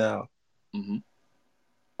 Hypothetically now. Mm-hmm.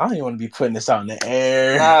 I don't even want to be putting this out in the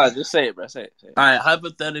air. Nah, just say it, bro. Say it. All right,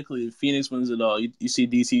 hypothetically, if Phoenix wins it all, you see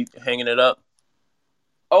DC hanging it up?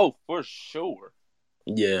 Oh, for sure.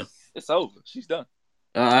 Yeah. It's over. She's done.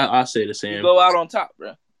 I say the same. You go out on top,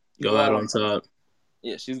 bro. Go out on top.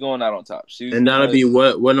 Yeah, she's going out on top. And that'll be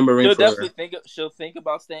what number ring for her? She'll think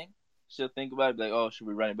about staying. She'll think about it, like, oh, should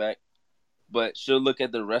we run it back? But she'll look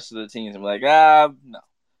at the rest of the teams and be like, no,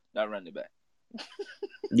 not running it back.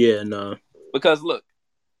 Yeah, no. Because look,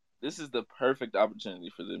 this is the perfect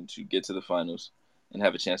opportunity for them to get to the finals and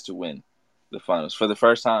have a chance to win the finals for the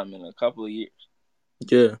first time in a couple of years.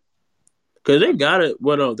 Yeah. Because they got it.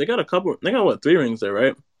 They got a couple. They got 3 rings there,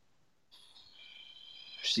 right?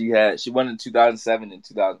 She won in 2007 and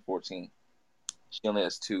 2014. She only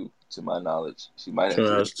has 2, to my knowledge. She might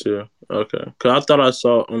have 2. Okay. Because I thought I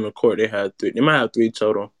saw on the court they had 3. They might have 3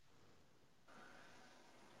 total.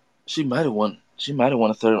 She might have won. She might have won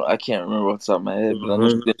a third one. I can't remember what's up my head, but I know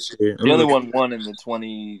she only won one in the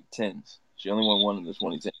 2010s. She only won one in the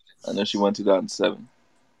 2010s. I know she won 2007.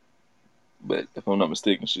 But if I'm not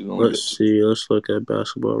mistaken, she's only. Let's see. Let's look at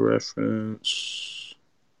Basketball Reference.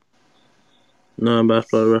 No,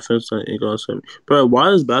 Basketball Reference ain't gonna say. Bro, why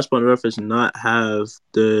does Basketball Reference not have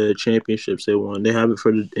the championships they won? They have it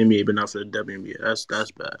for the NBA, but not for the WNBA. That's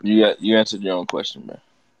bad. You answered your own question, bro.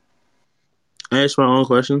 I answered my own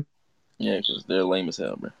question. Yeah, because they're lame as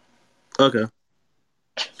hell, bro. Okay.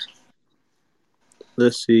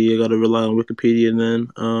 Let's see. I gotta rely on Wikipedia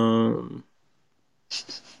then.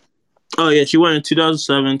 Oh yeah, she won in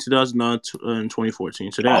 2007, 2009, and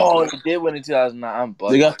 2014. So they did win in 2009. I'm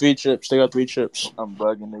bugging. They got 3 chips. I'm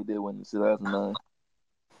bugging. They did win in 2009.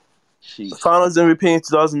 Sheesh. Finals MVP in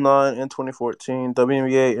 2009 and 2014.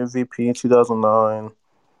 WNBA MVP in 2009.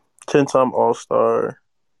 10-time All-Star.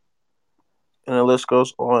 And the list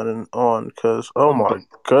goes on and on because, oh my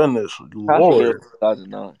goodness, Lord.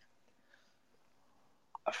 2009.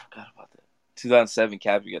 I forgot about that. 2007,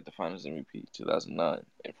 Cappy got the Finals MVP. 2009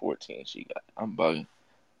 and 14, she got. I'm bugging.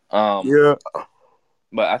 Yeah.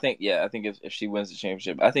 But I think if she wins the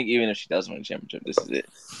championship, I think even if she doesn't win the championship, this is it.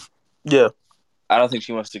 Yeah. I don't think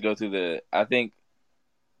she wants to go through the. I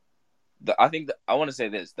want to say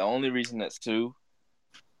this. The only reason that Sue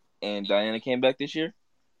and Diana came back this year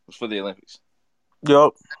was for the Olympics.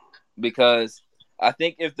 Yup. because I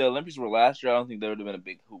think if the Olympics were last year, I don't think there would have been a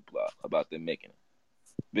big hoopla about them making it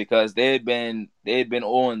because they had been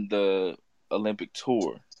on the Olympic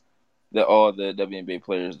tour that all the WNBA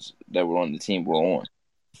players that were on the team were on.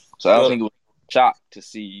 So I don't Yup. think it was a shock to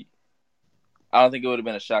see. I don't think it would have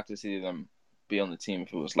been a shock to see them be on the team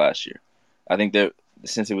if it was last year. I think that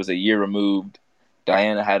since it was a year removed,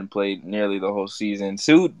 Diana hadn't played nearly the whole season.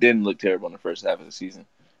 Sue didn't look terrible in the first half of the season,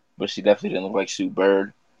 but she definitely didn't look like Sue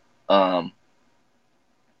Bird. Um,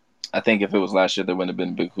 I think if it was last year, there wouldn't have been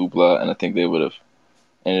a big hoopla, and I think they would have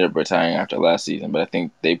ended up retiring after last season. But I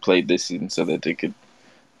think they played this season so that they could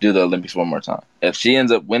do the Olympics one more time. If she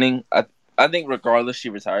ends up winning, I think regardless she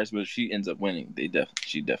retires, but if she ends up winning,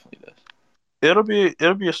 she definitely does. It'll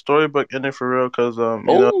be a storybook ending for real because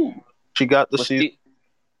Oh, she got the well, season.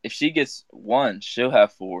 if she gets one, she'll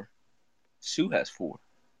have four. Sue has four.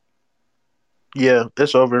 Yeah,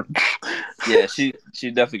 it's over. Yeah, she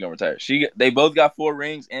definitely gonna retire. They both got 4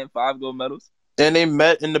 rings and 5 gold medals. And they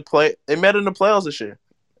met in the playoffs this year.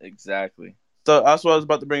 Exactly. So that's what I was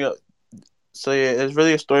about to bring up. So yeah, it's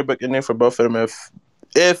really a storybook ending for both of them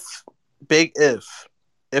if big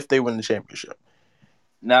if they win the championship.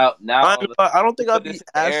 Now I don't think put I'd this be in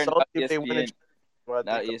the as air. salty if they win the championship.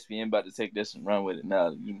 Now ESPN about to take this and run with it. Now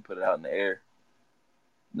you can put it out in the air.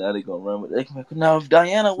 Now they gonna run with it. Now if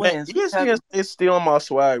Diana wins, ESPN is stealing my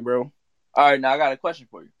swag, bro. All right, now I got a question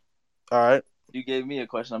for you. All right, You gave me a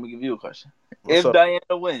question. I'm gonna give you a question. what's If up? Diana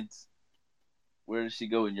wins, where does she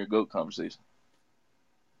go in your GOAT conversation?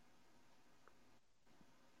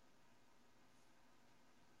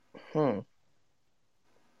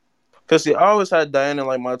 Because see, I always had Diana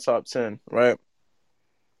like my top 10, right?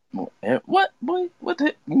 What, boy? What the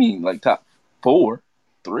heck? You mean like top 4,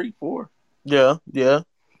 3, 4? Yeah, yeah.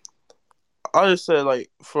 I just said like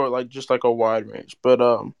for like just like a wide range, but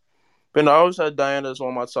I always had Diana as one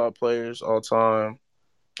of my top players all time.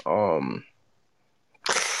 Um,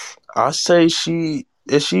 I say she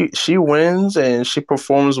wins and she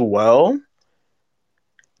performs well,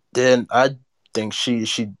 then I think she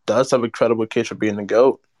does have a credible case for being the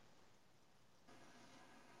GOAT.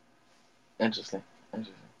 Interesting.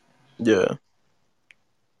 Yeah,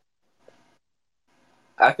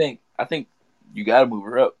 I think you got to move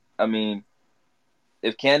her up. I mean,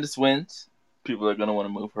 if Candace wins, people are gonna want to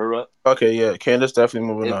move her up. okay, yeah. Candace definitely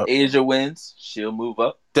moving If up. Asia wins, she'll move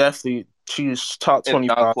up. Definitely, she's top If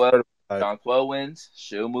 25. Jonquel wins,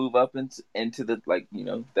 she'll move up into the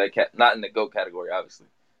that not in the GOAT category, obviously.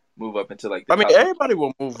 Move up into like the I mean, top everybody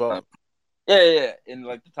will move up. Yeah, in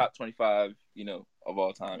like the top 25, of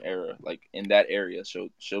all time era, like in that area,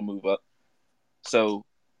 she'll move up. So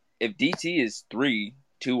if DT is 3,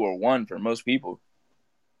 2, or 1 for most people,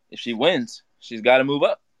 if she wins, she's got to move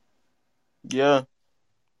up. Yeah,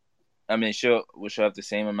 I mean, she'll have the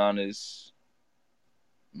same amount as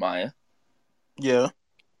Maya. yeah.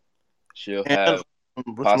 She'll And have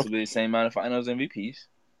possibly the same amount of Finals MVPs.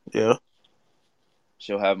 yeah,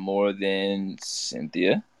 She'll have more than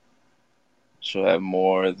Cynthia. She'll have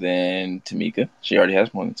more than Tamika. She already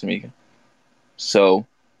has more than Tamika. So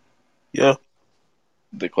yeah.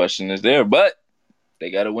 the question is there, but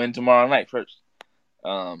they got to win tomorrow night first.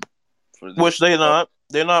 Which they're not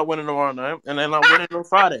winning tomorrow night, and they're not winning on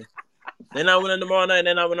Friday. They're not winning tomorrow night.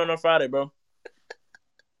 They're not winning on Friday, bro.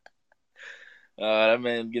 That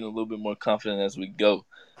man getting a little bit more confident as we go,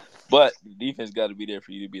 but the defense got to be there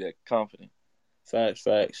for you to be that confident.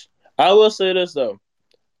 Facts. I will say this though,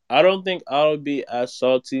 I don't think I'll be as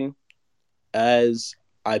salty as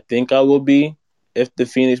I think I will be if the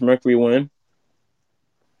Phoenix Mercury win,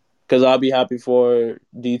 because I'll be happy for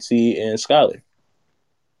DT and Skylar.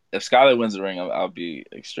 If Skylar wins the ring, I'll be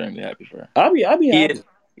extremely happy for her. I'll be happy.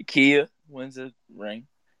 Kia wins the ring.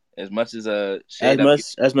 As much as Shade,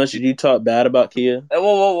 as much as you talk bad about Kia.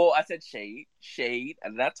 Whoa! I said shade. I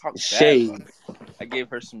did not talk shade. Bad. I gave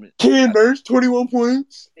her some. Kia Nurse 21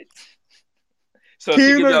 points. So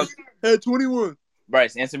Kia Nurse had 21.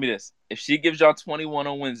 Bryce, answer me this: if she gives y'all 21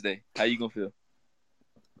 on Wednesday, how you gonna feel?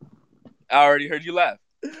 I already heard you laugh.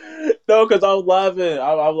 No, because I was laughing.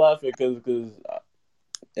 I'm laughing because.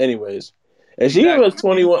 Anyways. If she was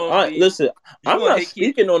 21, listen, I'm not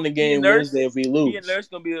speaking on the game Wednesday if we lose. Kia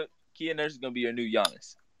Nurse is gonna be your new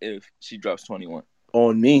Giannis if she drops 21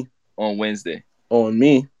 on me on Wednesday. On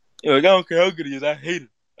me, like, I don't care how good he is. I hate her.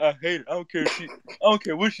 I don't care I don't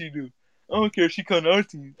care what she do. I don't care if she come to our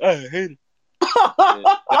team. I hate her.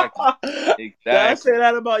 Exactly. Did I say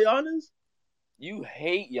that about Giannis? You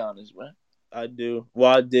hate Giannis, bro. I do.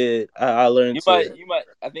 Well, I did. I learned. You might.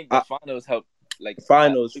 I think the finals helped like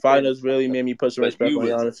Finals we played in the really made me put some but respect on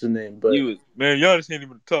Giannis's name. But you was man, Giannis ain't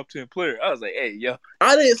even a top 10 player. I was like, hey, yo,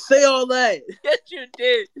 I didn't say all that. yes, you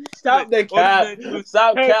did. Stop the All this cap. man do is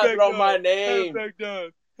Stop capping halfback on my dive, name. halfback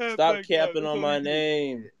dive, Stop halfback dive. capping That's on all he my do.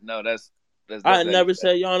 name. No, that's I that never is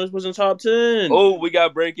said Giannis was in top 10. Oh, we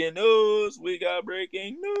got breaking news. We got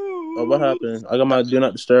breaking news. Oh, what happened? I got my do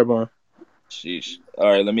not disturb on. Sheesh. All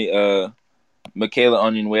right, let me Michaela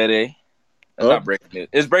Onyenwere. That's not breaking news.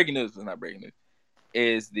 It's breaking news, but it's not breaking news.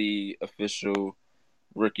 Is the official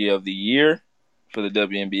rookie of the year for the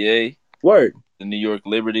WNBA. Word. The New York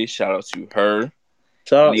Liberty. Shout out to her.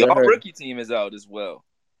 Shout and the all rookie team is out as well.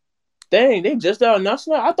 Dang, they just announced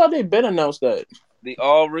that? I thought they'd been announced that. The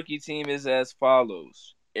all rookie team is as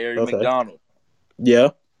follows: Ari McDonald. Yeah.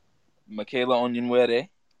 Michaela Onyenwere.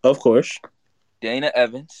 Of course. Dana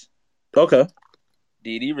Evans. Okay.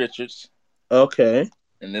 DeDe Richards. Okay.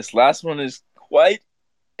 And this last one is quite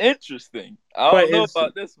interesting. I don't know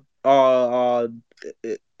about this one.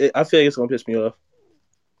 I feel like it's gonna piss me off.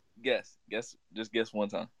 Just guess one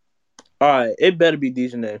time. All right, it better be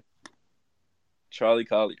Dejanay. Charli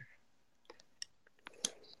Collier.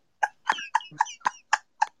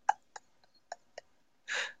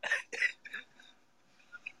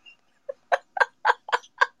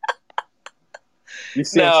 You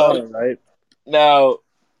see something, right?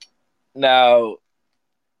 Now,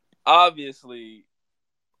 obviously,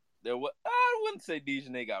 I wouldn't say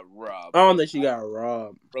Dejanay got robbed. I don't think she got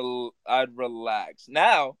robbed. I'd relax.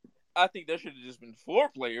 Now, I think there should have just been 4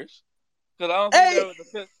 players. Because I don't think there was a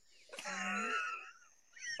 5th.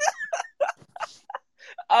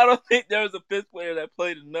 I don't think there was a 5th player that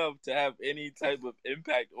played enough to have any type of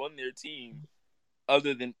impact on their team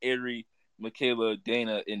other than Ari, Michaela,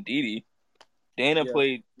 Dana, and DeDe. Dana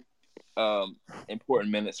played important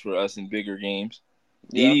minutes for us in bigger games.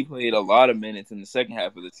 DeDe played a lot of minutes in the second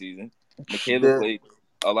half of the season. Michaela played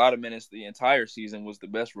a lot of minutes the entire season, was the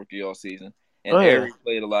best rookie all season. And Ari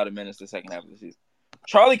played a lot of minutes the second half of the season.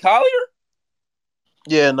 Charli Collier?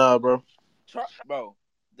 Yeah, nah, bro. Bro,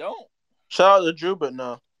 don't. Shout out to Drew, but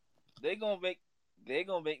no. They gonna make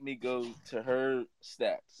me go to her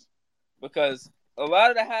stats. Because a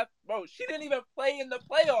lot of bro, she didn't even play in the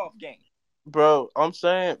playoff game. Bro, I'm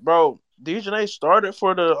saying, bro, Dejanay started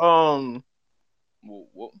for the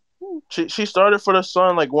She started for the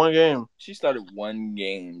Sun like one game. She started one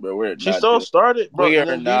game, bro. She still started, bro. We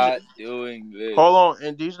are not doing this. Hold on,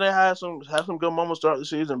 and Dejanay had some good moments throughout the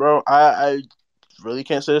season, bro. I really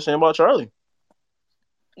can't say the same about Charli.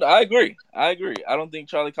 No, I agree. I don't think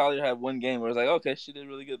Charli Collier had one game where it's like, okay, she did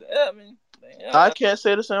really good. Yeah, I can't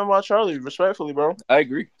say the same about Charli, respectfully, bro. I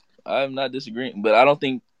agree. I'm not disagreeing, but I don't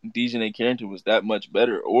think Dejanay Carrington was that much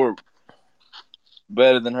better or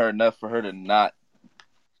better than her enough for her to not,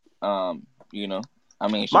 my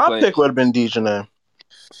pick would have been Dejanay.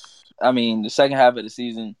 I mean, the second half of the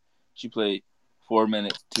season, she played 4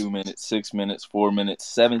 minutes, 2 minutes, 6 minutes, 4 minutes,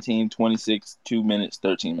 17, 26, 2 minutes,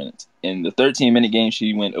 13 minutes. In the 13-minute game,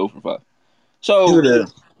 she went 0 for 5. So,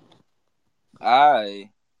 I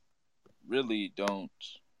really don't.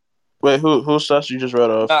 Wait, whose stats you just read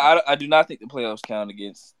off? I do not think the playoffs count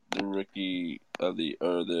against the rookie of the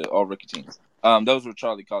all rookie team. Those were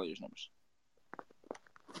Charli Collier's numbers.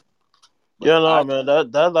 But man.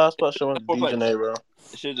 That last question was Dejanay, bro.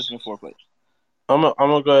 It should have just been 4 players. I'm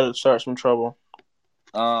gonna go ahead and start some trouble.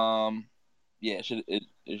 Yeah, it should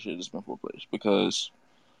have just been 4 players because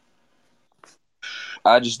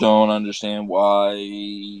I just don't understand why.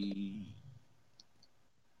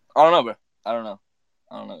 I don't know, bro. I don't know.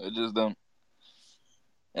 It just don't.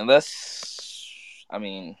 Unless,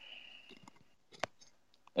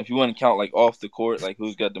 if you want to count like off the court, like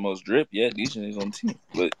who's got the most drip, yeah, Dejanay's on the team.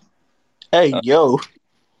 But hey, yo.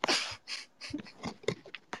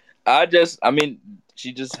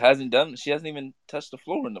 She just hasn't done. She hasn't even touched the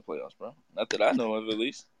floor in the playoffs, bro. Not that I know of, at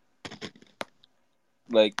least.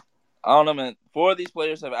 Like, I don't know, man. 4 of these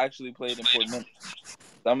players have actually played important minutes.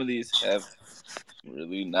 Some of these have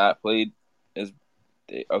really not played as.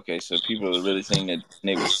 Okay, so people are really saying that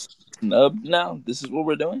they was snubbed now? This is what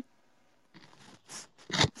we're doing?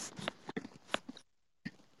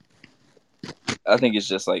 I think it's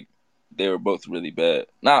just like they were both really bad.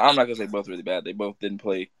 No, I'm not going to say both really bad. They both didn't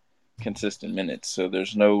play consistent minutes, so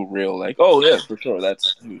there's no real like, oh yeah, for sure,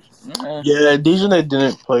 that's who's. Yeah, Dejanay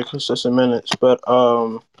didn't play consistent minutes, but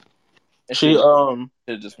she should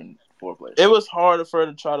have just been 4 players. It was hard for her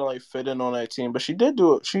to try to like fit in on that team, but she did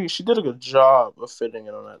do it. She did a good job of fitting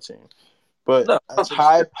in on that team. But as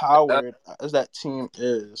high powered as that team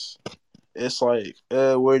is, it's like,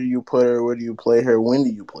 where do you put her? Where do you play her? When do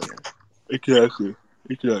you play her? Exactly.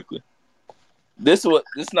 This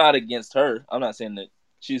not against her. I'm not saying that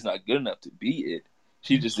she's not good enough to be it.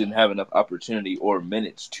 She just didn't have enough opportunity or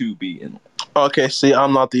minutes to be in. Okay, see,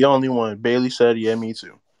 I'm not the only one. Bailey said, "Yeah, me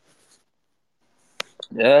too."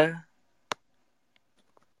 Yeah.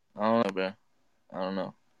 I don't know, bro. I don't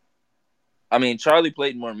know. I mean, Charlie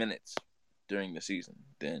played more minutes during the season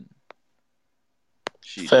than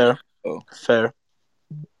she Fair. did. So Fair.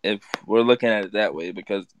 if we're looking at it that way,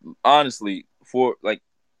 because honestly, for like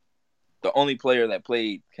the only player that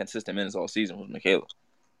played consistent minutes all season was Michaela.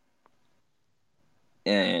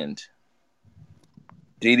 And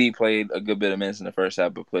Dee played a good bit of minutes in the first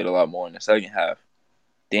half, but played a lot more in the second half.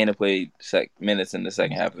 Dana played minutes in the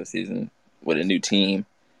second half of the season with a new team.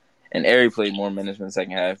 And Ari played more minutes in the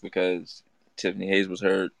second half because Tiffany Hayes was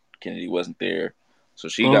hurt. Kennedy wasn't there. So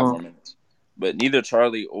she got more minutes. But neither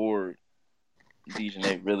Charlie or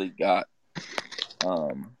Dejanay really got,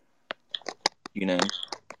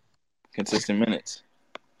 consistent minutes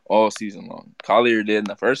all season long. Collier did in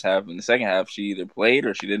the first half. In the second half, she either played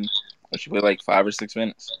or she didn't. Or she played like 5 or 6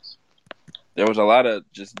 minutes. There was a lot of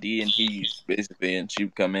just D and T's basically, and she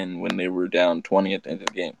would come in when they were down 20 at the end of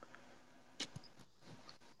the game.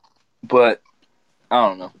 But I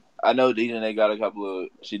don't know. I know Dejanay got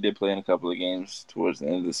she did play in a couple of games towards the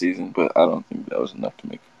end of the season, but I don't think that was enough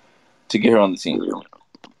to get her on the team.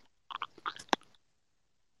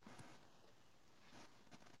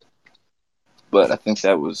 But I think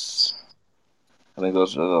those are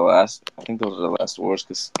the last awards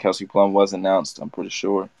because Kelsey Plum was announced, I'm pretty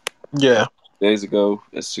sure. Yeah. Days ago,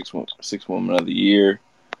 as six woman of the year.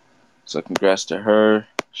 So congrats to her.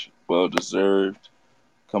 Well deserved.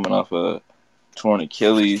 Coming off a torn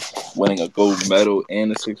Achilles, winning a gold medal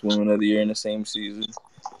and a 6 woman of the year in the same season.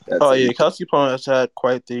 Kelsey Plum has had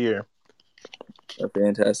quite the year. A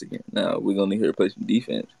fantastic year. Now we're gonna need her to play some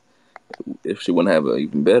defense if she want to have an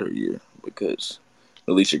even better year because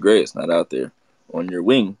Alicia Gray is not out there on your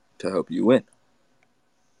wing to help you win.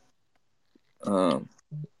 But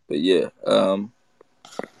yeah, I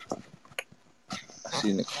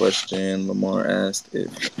seen the question Lamar asked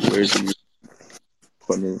where's the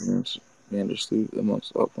Vandersloot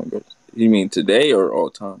amongst all point guards? You mean today or all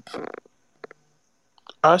time?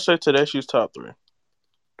 I say today she's top 3.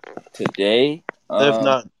 Today,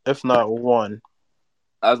 if not 1.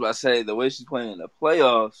 I was about to say the way she's playing in the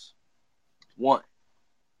playoffs, 1.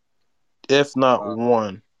 If not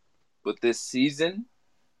 1. But this season,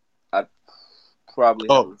 I'd probably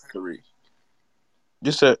have a 3.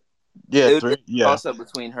 You said, 3. Yeah. Toss up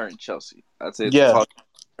between her and Chelsea. I'd say it's a toss up between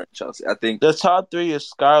her and Chelsea. I think the top 3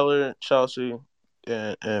 is Skylar, Chelsea,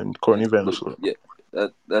 and Courtney Vandersloot. Yeah,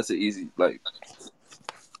 that's an easy like.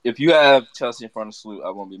 If you have Chelsea in front of Sloot, I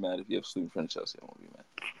won't be mad. If you have Sloot in front of Chelsea, I won't be mad.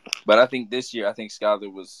 But I think this year,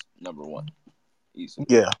 Skylar was number 1. Easily.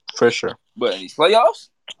 Yeah, for sure. But in these playoffs,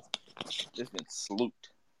 it's been Sloot.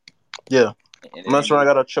 Yeah. And that's when I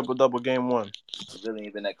got a triple-double game 1. It really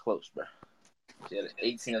ain't been that close, bro. She had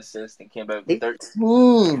 18 assists and came back with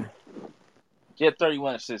 13. She had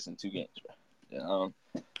 31 assists in 2 games, bro. Yeah,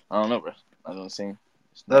 I don't know, bro. I don't see.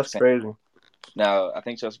 That's crazy. Now, I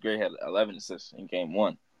think Chelsea Gray had 11 assists in game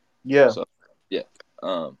 1. Yeah. So, yeah.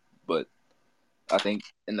 But I think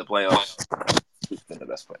in the playoffs, she's been the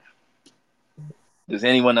best player. Does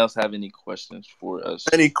anyone else have any questions for us?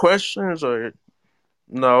 Any questions or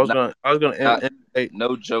no? I was gonna invite.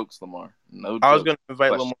 No jokes, Lamar. No. I was gonna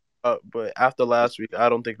invite Lamar up, but after last week, I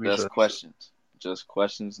don't think we should. Just questions. Just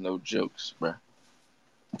questions. No jokes, bro.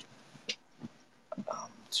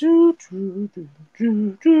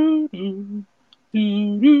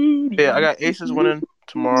 Yeah, I got Aces winning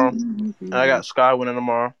tomorrow, and I got Sky winning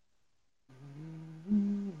tomorrow.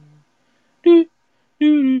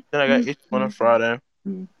 Then I got Aces winning Friday.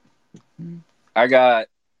 I got.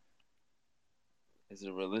 Is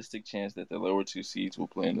there a realistic chance that the lower 2 seeds will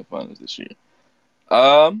play in the finals this year?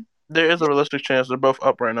 There is a realistic chance. They're both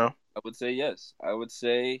up right now. I would say yes. I would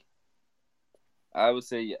say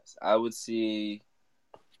yes. I would see.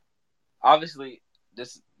 Obviously,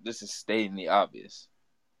 this is stating the obvious.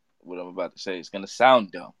 What I'm about to say is going to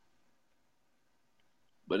sound dumb,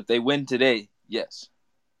 but if they win today, yes.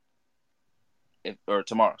 If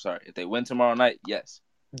they win tomorrow night, yes.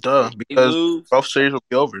 Duh, because both series will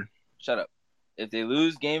be over. Shut up. If they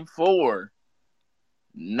lose game 4,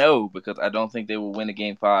 no, because I don't think they will win a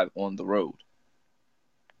game 5 on the road.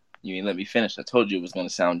 You mean let me finish? I told you it was going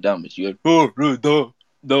to sound dumb, but you had duh.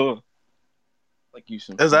 Like you.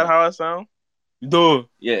 Is that how it sounds? Duh.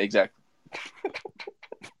 Yeah, exactly.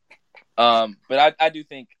 But I do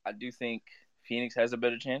think Phoenix has a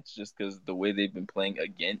better chance just because the way they've been playing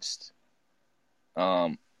against.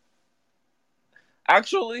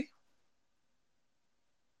 Actually,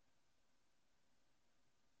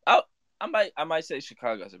 I might say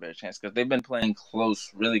Chicago has a better chance because they've been playing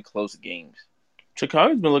really close games.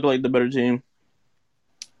 Chicago's been looking like the better team.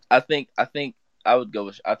 I think I would go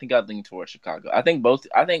with. I think I'd lean towards Chicago. I think both.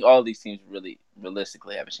 I think all these teams really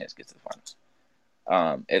realistically have a chance to get to the finals.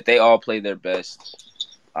 If they all play their best,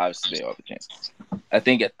 obviously they all have a chance. I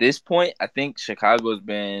think at this point, I think Chicago's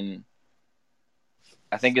been.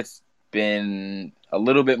 I think it's been a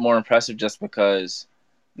little bit more impressive just because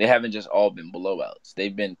they haven't just all been blowouts.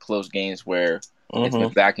 They've been close games where it's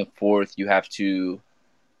been back and forth. You have to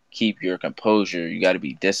keep your composure. You got to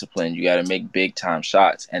be disciplined. You got to make big time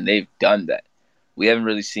shots, and they've done that. We haven't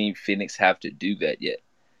really seen Phoenix have to do that yet.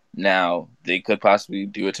 Now they could possibly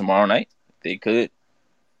do it tomorrow night. They could,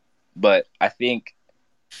 but I think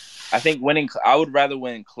winning. I would rather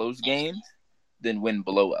win close games than win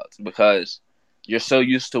blowouts because you're so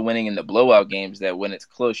used to winning in the blowout games that when it's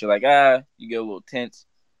close, you're like, you get a little tense,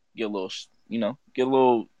 get a little, get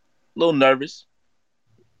a little nervous,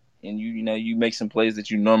 and you make some plays that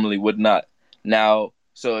you normally would not. Now,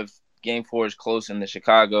 so if Game 4 is close in the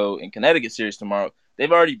Chicago and Connecticut series tomorrow,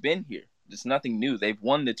 they've already been here. It's nothing new. They've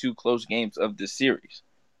won the 2 close games of this series.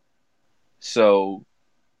 So,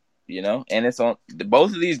 and it's on.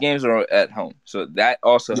 Both of these games are at home, so that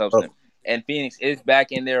also helps them. And Phoenix is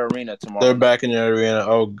back in their arena tomorrow. They're back in their arena.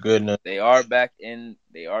 Oh goodness. They are back in.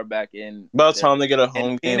 About time they get a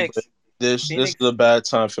home game. Phoenix, this is a bad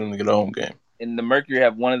time for them to get a home game. And the Mercury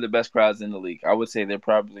have one of the best crowds in the league. I would say they're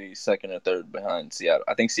probably second or third behind Seattle.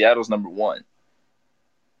 I think Seattle's number 1.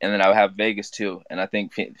 And then I would have Vegas too. And I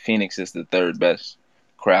think Phoenix is the third best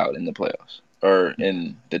crowd in the playoffs or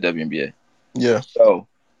in the WNBA. Yeah. So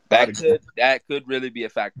that could really be a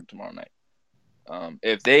factor tomorrow night.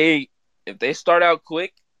 If they start out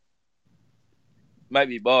quick, might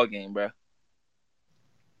be ball game, bro.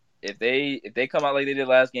 If they come out like they did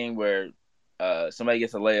last game where somebody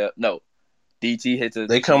gets a layup, no, DT hits a.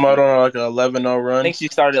 They come out on like an 11-0 run. I think she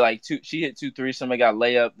started like 2. She hit 2 3. Somebody got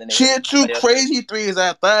layup. Then she hit 2 crazy threes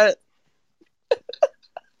at that.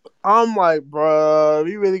 I'm like, bro,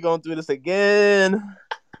 we really going through this again?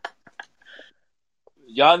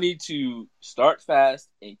 Y'all need to start fast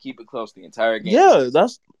and keep it close the entire game. Yeah,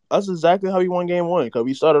 that's exactly how we won Game 1 because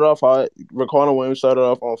we started off hot. Raquana Williams started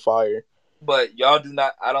off on fire. But y'all do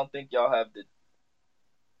not. I don't think y'all have the.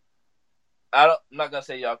 I'm not gonna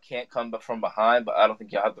say y'all can't come from behind, but I don't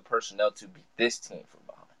think y'all have the personnel to beat this team from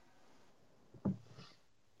behind.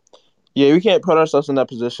 Yeah, we can't put ourselves in that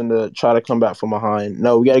position to try to come back from behind.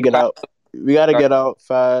 No, we gotta get out. We gotta get out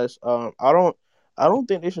fast. I don't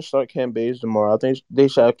think they should start Cam Bates tomorrow. I think they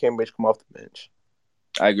should have Cam Bates come off the bench.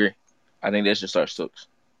 I agree. I think they should start Stokes.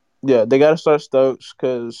 Yeah, they gotta start Stokes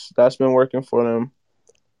because that's been working for them.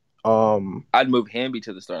 I'd move Hamby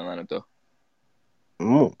to the starting lineup though.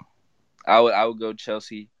 Mm. I would go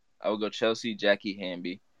Chelsea. I would go Chelsea, Jackie,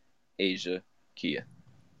 Hamby, Asia, Kia.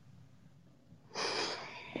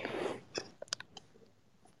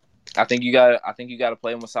 I think you got to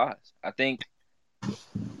play them with size. I think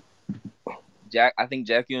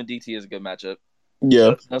Jackie and DT is a good matchup.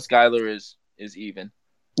 Yeah. No, Skylar is even.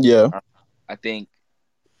 Yeah. I think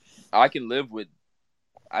I can live with.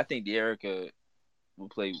 I think De'Erica will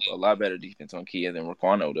play a lot better defense on Kia than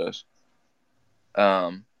Raquano does.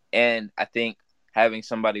 And I think having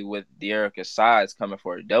somebody with De'Erica's size coming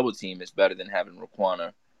for a double team is better than having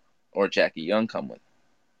Raquana or Jackie Young come with.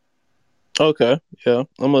 Okay, yeah,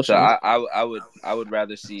 I'm listening. So I would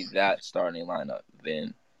rather see that starting lineup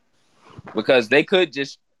than because they could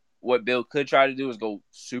just what Bill could try to do is go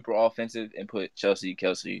super offensive and put Chelsea,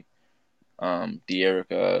 Kelsey,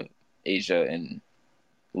 De'Erica, Asia, and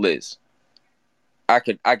Liz. I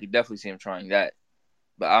could definitely see him trying that,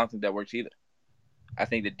 but I don't think that works either. I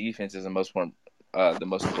think the defense is the most important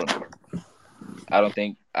part. I don't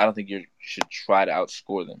think you should try to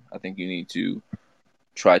outscore them. I think you need to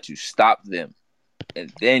try to stop them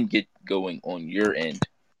and then get going on your end.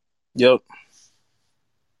 Yep.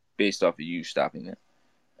 Based off of you stopping them.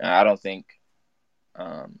 And I don't think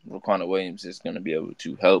Raquana Williams is going to be able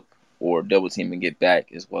to help or double team and get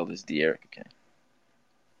back as well as De'Erica can.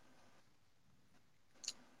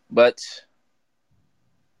 But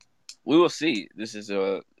we will see. This is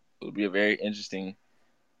will be a very interesting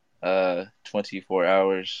 24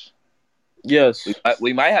 hours. Yes.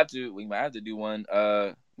 We might have to do one we might have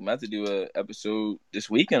to do a episode this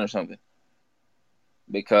weekend or something.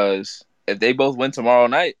 Because if they both win tomorrow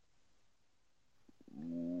night,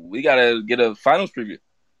 we got to get a finals preview.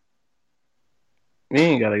 We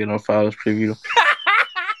ain't got to get no finals preview.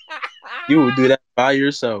 You would do that by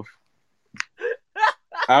yourself.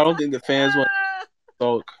 I don't think the fans want to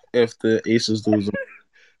talk if the Aces lose them.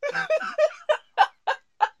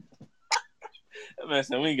 man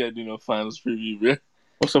said we ain't gotta do no finals preview, bro.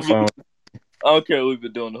 What's the final? I don't care what we've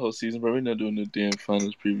been doing the whole season, bro. We're not doing no damn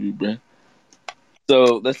finals preview, bro.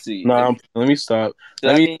 So let's see. Nah, let me stop. So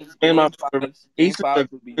Let that me means game my game Aces are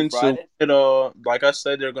five would be going to Friday. win it all. Like I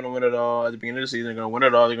said, they're going to win it all at the beginning of the season. They're going to win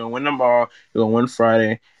it all. They're going to win tomorrow. They're going to win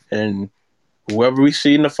Friday. And whoever we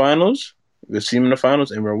see in the finals, we'll see them in the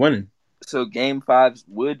finals, and we're winning. So game fives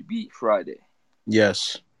would be Friday.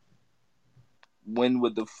 Yes. When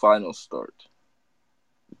would the finals start?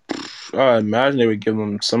 I imagine they would give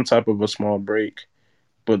them some type of a small break,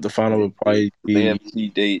 but the final would probably be. They have key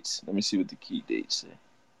dates. Let me see what the key dates say.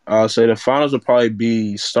 I'll say the finals would probably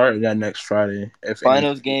be starting that next Friday.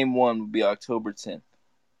 Finals game 1 would be October 10th.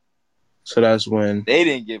 So that's when they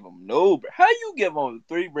didn't give them no break. How you give them a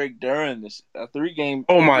 3 break during a 3-game?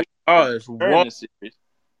 Oh my gosh! During the series,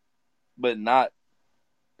 but not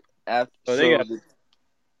after.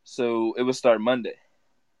 So it would start Monday.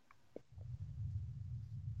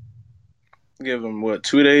 Give them what,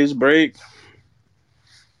 2 days break?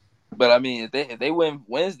 But I mean, if they win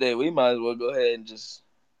Wednesday, we might as well go ahead and just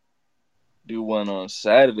do one on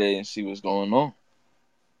Saturday and see what's going on.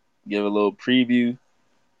 Give a little preview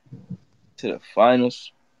to the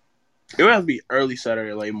finals. It would have to be early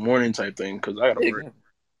Saturday, like morning type thing, because I gotta work.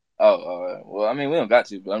 Oh, well, I mean, we don't got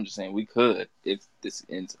to, but I'm just saying we could if this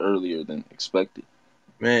ends earlier than expected.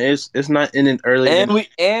 Man, it's not ending early,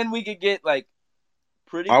 and we could get like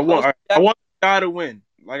pretty. I want the Sky to win.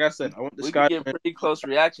 Like I said, I want the Sky to win. We could get pretty close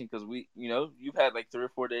reaction because you've had like 3 or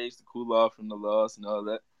 4 days to cool off from the loss and all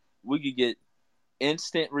that. We could get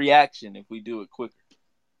instant reaction if we do it quicker.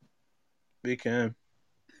 We can.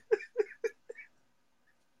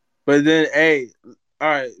 But then, hey, all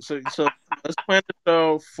right. So let's plan the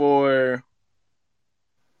show for.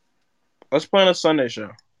 Let's plan a Sunday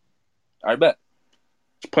show. I bet.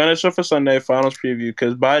 Let's plan a show for Sunday finals preview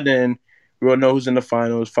because by then we will know who's in the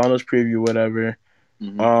finals. Finals preview, whatever.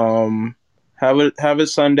 Mm-hmm. Have it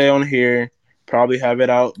Sunday on here. Probably have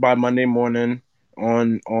it out by Monday morning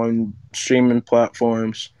on streaming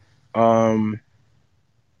platforms. Yeah,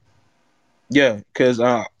 because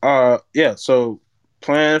So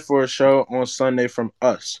plan for a show on Sunday from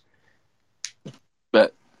us.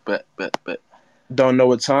 Bet. Don't know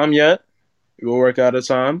what time yet. We'll work out a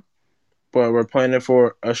time, but we're planning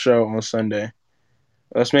for a show on Sunday.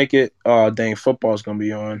 Let's make it. Oh dang, football's gonna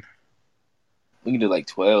be on. We can do like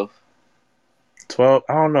 12. 12?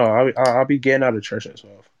 I don't know. I'll be getting out of church at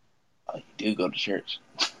 12. Oh, you do go to church.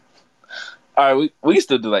 All right, we can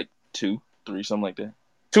still do like 2, 3, something like that.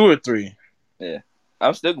 2 or 3. Yeah,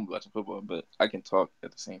 I'm still gonna be watching football, but I can talk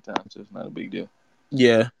at the same time, so it's not a big deal.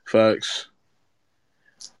 Yeah, facts.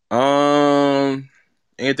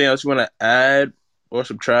 Anything else you want to add or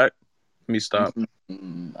subtract? Let me stop. I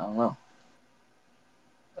don't know.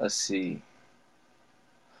 Let's see.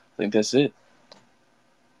 I think that's it.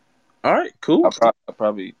 All right, cool. I'll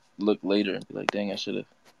probably look later and be like, "Dang, I should have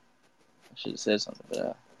said something."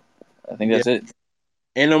 But I think that's it.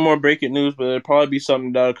 Ain't no more breaking news, but there'll probably be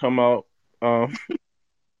something that'll come out.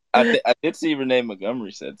 I did see Renee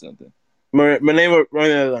Montgomery said something. Renee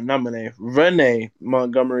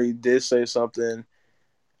Montgomery did say something.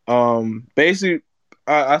 Basically,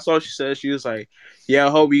 I saw she said, she was like, "Yeah, I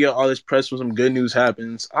hope we get all this press when some good news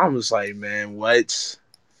happens." I was like, "Man, what?"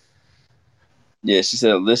 Yeah, she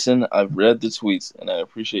said, "Listen, I've read the tweets, and I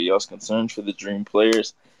appreciate y'all's concerns for the Dream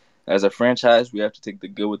players. As a franchise, we have to take the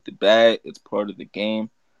good with the bad. It's part of the game.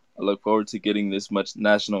 I look forward to getting this much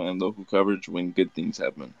national and local coverage when good things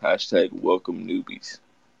happen. # welcome newbies."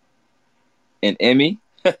 And Emmy,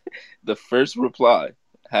 the first reply,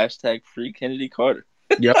 # free Kennedy Carter.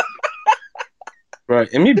 Yep. Right,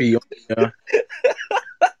 Emmy be on, yeah.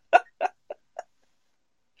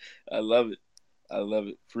 I love it.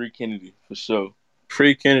 Free Kennedy for sure.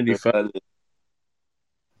 Free Kennedy.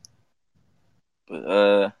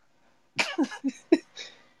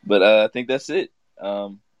 But I think that's it. I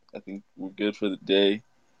think we're good for the day.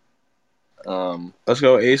 Let's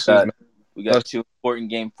go Aces. We got 2 important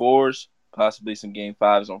game 4s, possibly some game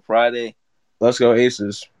 5s on Friday. Let's go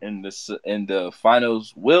Aces. And the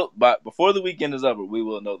finals but before the weekend is over, we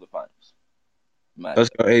will know the finals. Let's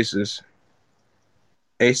go Aces.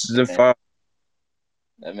 Aces in 5.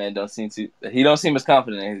 That man don't seem as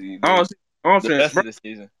confident as he did. I don't see confidence, bro. This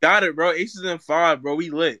season. Got it, bro. Aces in 5, bro.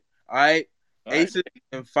 We lit. All right. Aces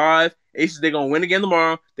in 5. Aces, they're gonna win again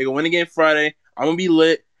tomorrow. They're gonna win again Friday. I'm gonna be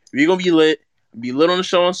lit. We're gonna be lit. Be lit on the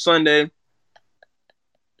show on Sunday.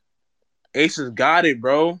 Aces got it,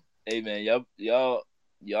 bro. Hey man, y'all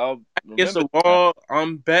against the wall.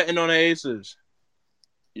 I'm betting on the Aces.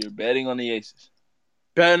 You're betting on the Aces.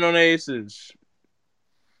 Betting on the Aces.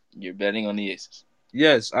 You're betting on the Aces.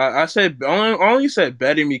 Yes, I said only said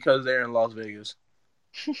betting because they're in Las Vegas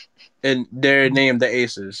and they're named the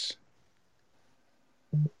Aces.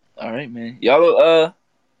 All right, man. Y'all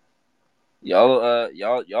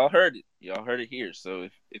heard it. Y'all heard it here. So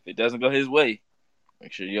if it doesn't go his way,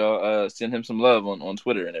 make sure y'all send him some love on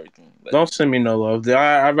Twitter and everything. Don't send me no love.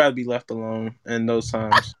 I'd rather be left alone in those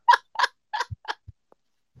times.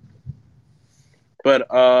 But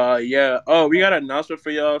yeah. Oh, we got an announcement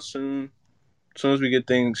for y'all soon. As soon as we get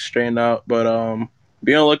things straightened out. But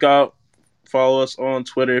be on the lookout. Follow us on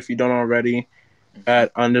Twitter if you don't already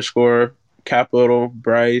at _ capital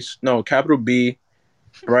Bryce. No, capital B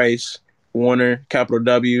Bryce Warner, capital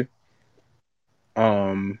W.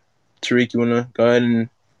 Tariq, you wanna go ahead and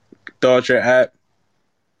throw out your at?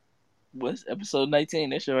 What's episode 19?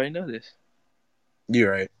 They should already know this.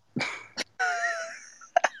 You're right.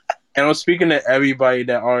 And I'm speaking to everybody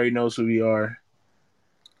that already knows who we are.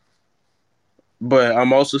 But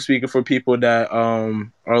I'm also speaking for people that are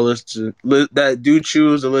that do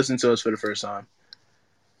choose to listen to us for the first time.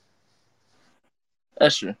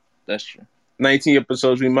 That's true. That's true. 19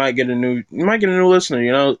 episodes, you might get a new listener.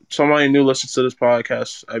 You know, somebody new listens to this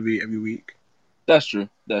podcast every week. That's true.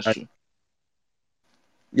 That's true.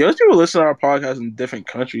 Yeah, there's people listen to our podcast in different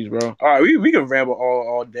countries, bro. All right, we can ramble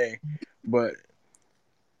all day, but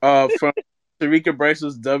from Tariq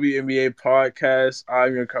Bryce's WNBA podcast,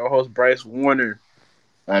 I'm your co-host Bryce Warner.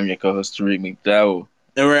 I'm your co-host Tariq McDowell.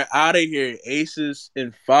 And we're out of here. Aces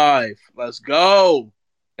in 5. Let's go.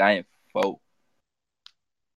 I am 4.